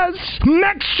Elias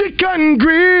Mexican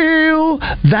Grill.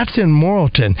 That's in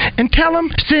Morrilton. And tell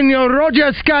them Senor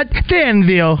Roger Scott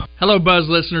Danville. Hello, Buzz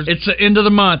listeners. It's the end of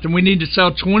the month, and we need to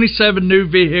sell 27 new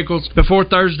vehicles before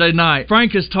Thursday night.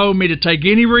 Frank has told me to take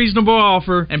any reasonable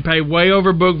offer and pay way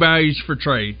over book values for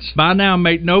trades. Buy now and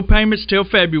make no payments till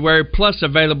February, plus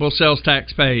available sales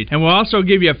tax paid. And we'll also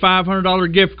give you a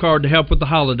 $500 gift card to help with the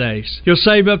holidays. You'll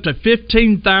save up to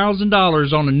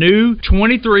 $15,000 on a new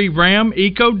 23 Ram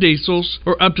Eco Diesels,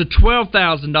 or up to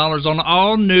 $12,000 on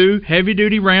all new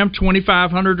heavy-duty Ram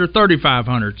 2500 or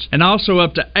 3500s, and also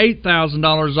up to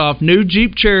 $8,000 off new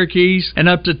Jeep Cherokees and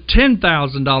up to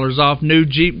 $10,000 off new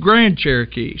Jeep Grand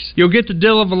Cherokees. You'll get the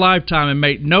deal of a lifetime and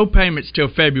make no payments till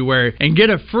February and get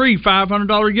a free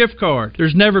 $500 gift card.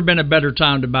 There's never been a better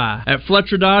time to buy. At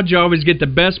Fletcher Dodge, you always get the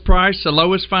best price, the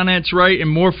lowest finance rate, and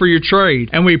more for your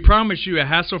trade. And we promise you a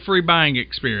hassle-free buying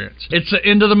experience. It's the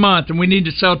end of the month, and we need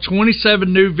to sell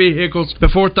 27 new vehicles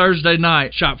before Thursday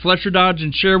night. Shop Fletcher Dodge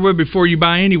in Sherwood before you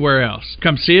buy anywhere else.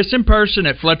 Come see us in person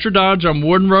at Fletcher Dodge on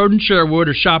Warden Road in Sherwood,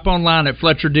 or shop online at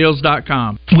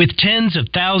FletcherDeals.com. With tens of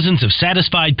thousands of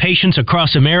satisfied patients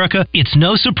across America, it's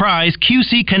no surprise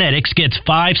QC Kinetics gets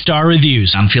 5-star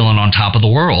reviews. I'm feeling on top of the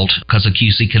world because of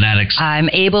QC Kinetics. I'm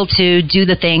able to do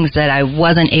the things that I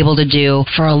wasn't able to do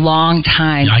for a long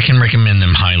time. I can recommend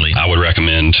them highly. I would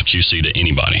recommend QC to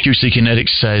anybody. QC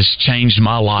Kinetics has changed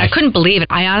my life. I couldn't believe it.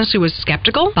 I honestly was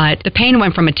skeptical, but the pain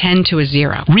went from a 10 to a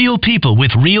 0. Real people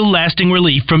with real lasting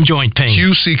relief from joint pain.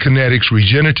 QC Kinetics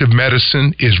Regenerative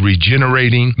Medicine is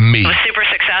regenerating me. I was super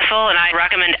successful, and I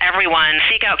recommend everyone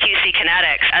seek out QC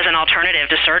Kinetics as an alternative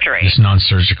to surgery. This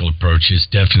non-surgical approach is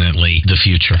definitely the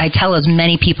future. I tell as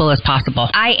many people as possible.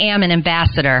 I am an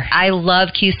ambassador. I love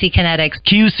QC Kinetics.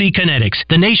 QC Kinetics,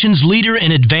 the nation's leader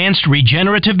in advanced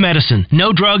regenerative medicine.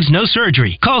 No drugs, no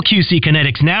surgery. Call QC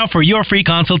Kinetics now for your free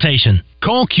consultation.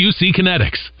 Call QC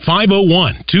Kinetics,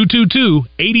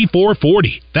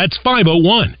 501-222-8440. That's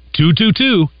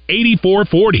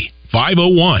 501-222-8440.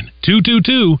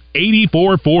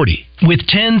 501-222-8440. With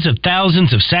tens of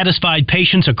thousands of satisfied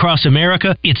patients across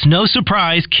America, it's no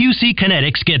surprise QC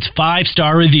Kinetics gets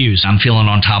 5-star reviews. I'm feeling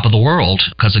on top of the world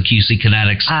because of QC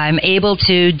Kinetics. I'm able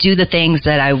to do the things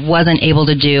that I wasn't able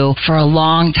to do for a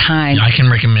long time. I can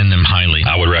recommend them highly.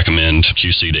 I would recommend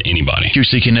QC to anybody.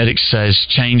 QC Kinetics has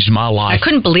changed my life. I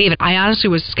couldn't believe it. I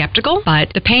honestly was skeptical,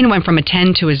 but the pain went from a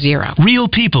 10 to a 0. Real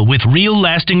people with real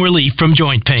lasting relief from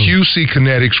joint pain. QC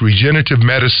Kinetics Regenerative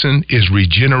Medicine is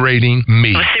regenerating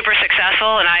me. I was super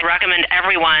successful, and I recommend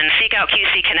everyone seek out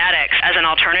QC Kinetics as an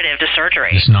alternative to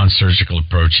surgery. This non-surgical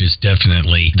approach is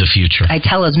definitely the future. I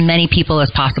tell as many people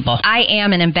as possible. I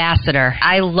am an ambassador.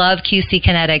 I love QC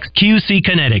Kinetics. QC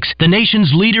Kinetics, the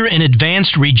nation's leader in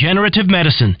advanced regenerative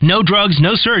medicine. No drugs,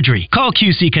 no surgery. Call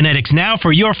QC Kinetics now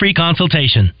for your free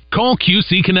consultation. Call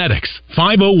QC Kinetics,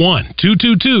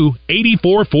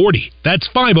 501-222-8440. That's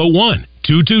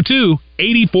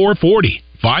 501-222-8440.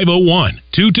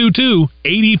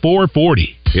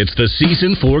 501-222-8440. It's the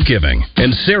season for giving,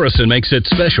 and Saracen makes it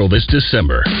special this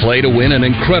December. Play to win an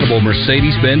incredible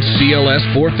Mercedes-Benz CLS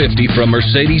 450 from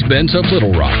Mercedes-Benz of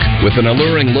Little Rock. With an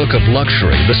alluring look of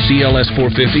luxury, the CLS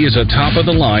 450 is a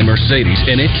top-of-the-line Mercedes,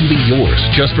 and it can be yours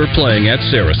just for playing at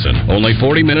Saracen. Only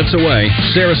 40 minutes away,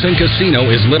 Saracen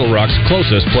Casino is Little Rock's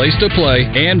closest place to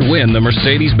play and win the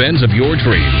Mercedes-Benz of your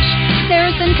dreams.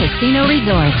 Saracen Casino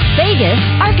Resort, Vegas,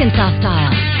 Arkansas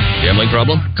style. Gambling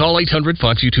problem? Call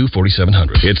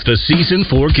 800-522-4700. It's the season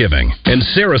for giving, and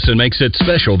Saracen makes it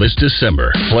special this December.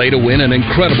 Play to win an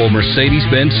incredible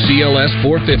Mercedes-Benz CLS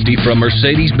 450 from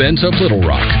Mercedes-Benz of Little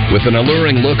Rock. With an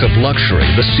alluring look of luxury,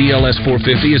 the CLS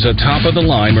 450 is a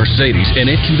top-of-the-line Mercedes, and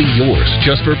it can be yours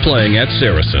just for playing at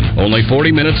Saracen. Only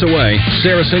 40 minutes away,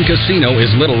 Saracen Casino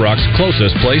is Little Rock's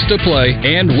closest place to play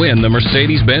and win the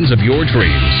Mercedes-Benz of your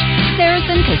dreams.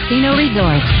 Saracen Casino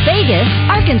Resort, Vegas,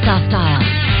 Arkansas style.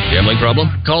 Gambling problem?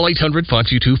 Call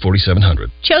 800-522-4700.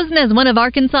 Chosen as one of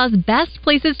Arkansas's best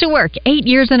places to work 8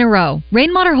 years in a row,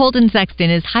 Rainwater Holt & Sexton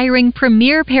is hiring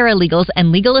premier paralegals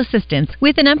and legal assistants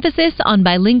with an emphasis on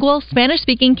bilingual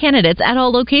Spanish-speaking candidates at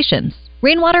all locations.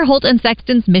 Rainwater Holt &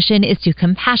 Sexton's mission is to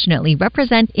compassionately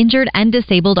represent injured and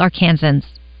disabled Arkansans.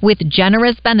 With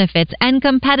generous benefits and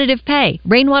competitive pay,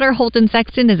 Rainwater Holt &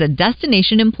 Sexton is a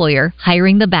destination employer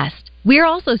hiring the best. We're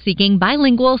also seeking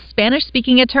bilingual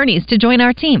Spanish-speaking attorneys to join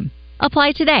our team.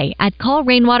 Apply today at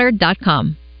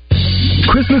callrainwater.com.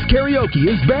 Christmas karaoke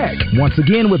is back, once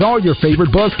again with all your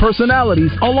favorite Buzz personalities,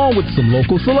 along with some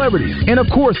local celebrities. And of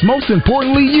course, most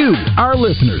importantly, you, our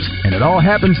listeners. And it all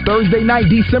happens Thursday night,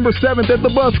 December 7th at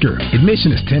the Busker.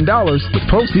 Admission is $10, with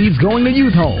proceeds going to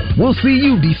Youth Home. We'll see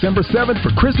you December 7th for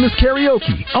Christmas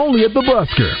karaoke, only at the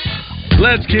Busker.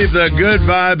 Let's keep the good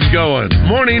vibes going.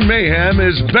 Morning Mayhem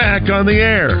is back on the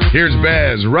air. Here's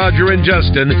Baz, Roger, and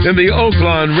Justin in the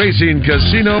Oaklawn Racing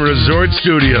Casino Resort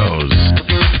Studios.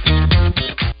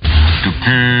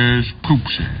 Depez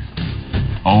Poopsie,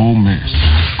 Ole Miss,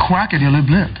 Quackadilly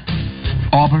Blip,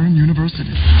 Auburn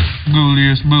University,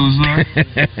 Julius Boozler,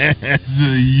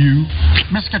 the U,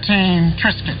 Miskatine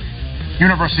Trisket,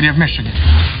 University of Michigan,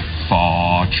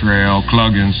 Far Trail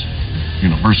Cluggins,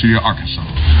 University of Arkansas.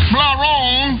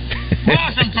 Blarone,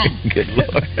 Washington. Good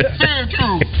Lord.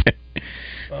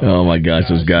 Oh my gosh,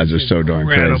 those guys are so darn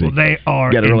crazy. They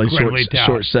are. Got a really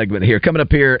short segment here. Coming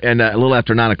up here, and a little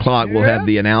after 9 o'clock, we'll have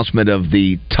the announcement of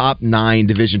the top 9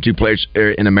 Division II players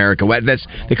in America.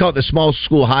 They call it the Small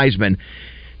School Heisman.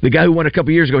 The guy who won a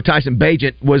couple years ago, Tyson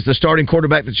Bagent, was the starting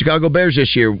quarterback of the Chicago Bears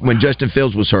this year when Justin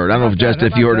Fields was hurt. I don't know if Justin,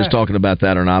 if you heard us talking about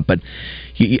that or not, but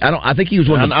I think he was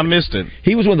one. I missed it.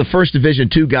 He was one of the first Division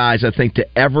II guys, I think, to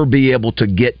ever be able to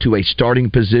get to a starting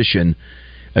position,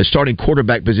 a starting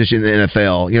quarterback position in the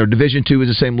NFL. Division II is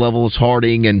the same level as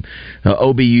Harding and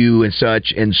OBU and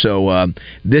such, and so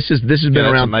this has been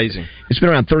around. Amazing. It's been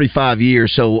around 35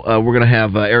 years, so we're going to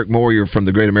have Eric Moyer from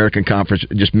the Great American Conference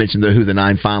just mention who the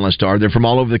 9 finalists are. They're from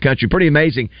all over the country. Pretty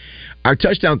amazing. Our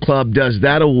Touchdown Club does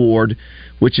that award,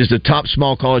 which is the top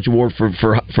small college award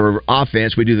for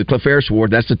offense. We do the Cliff Harris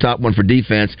Award. That's the top one for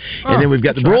defense. And then we've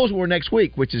got the Broyles Award next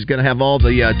week, which is going to have all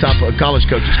the top college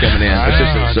coaches coming in.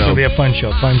 It's going to be a fun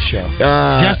show.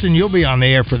 Justin, you'll be on the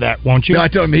air for that, won't you? No, I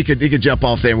told him he could jump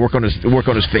off there and work on his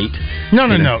feet. No.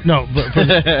 For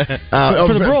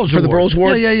the Broyles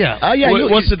Award. Yeah.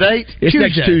 What's the date? It's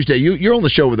next Tuesday. You're on the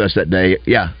show with us that day.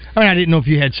 Yeah. I didn't know if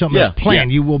you had something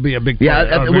planned. You will be a big part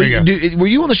of it. Were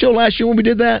you on the show last year when we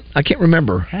did that? I can't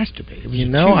remember. Has to be.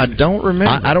 I don't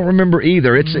remember. I don't remember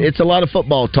either. It's a lot of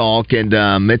football talk, and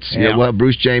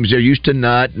Bruce James there, Houston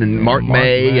Nutt, and Mark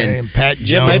May and Pat Jones.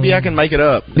 Yeah, maybe I can make it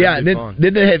up. That'd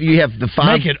then they have the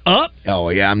 5. Make it up? Oh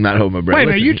yeah, I'm not holding my breath. Wait a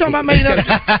minute, you talking about making it up?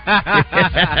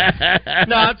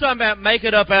 No, I'm talking about make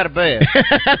it up out of bed.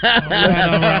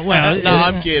 Well, no,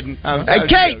 I'm kidding.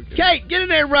 Hey, Kate, get in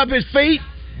there and rub his feet.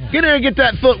 Get in there and get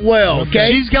that foot well, okay?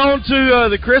 She's going to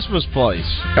the Christmas place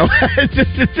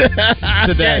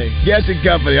today. Guest and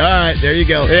company. All right, there you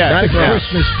go. Yeah, the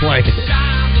Christmas place.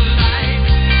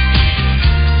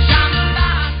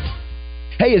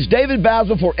 Hey, it's David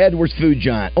Basil for Edwards Food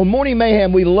Giant. On Morning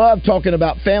Mayhem, we love talking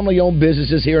about family-owned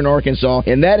businesses here in Arkansas,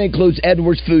 and that includes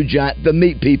Edwards Food Giant, the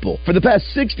meat people. For the past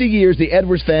 60 years, the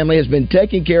Edwards family has been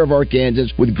taking care of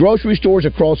Arkansans with grocery stores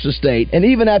across the state, and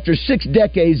even after 6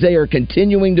 decades, they are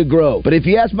continuing to grow. But if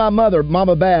you ask my mother,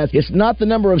 Mama Baz, it's not the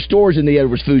number of stores in the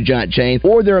Edwards Food Giant chain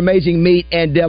or their amazing meat and deli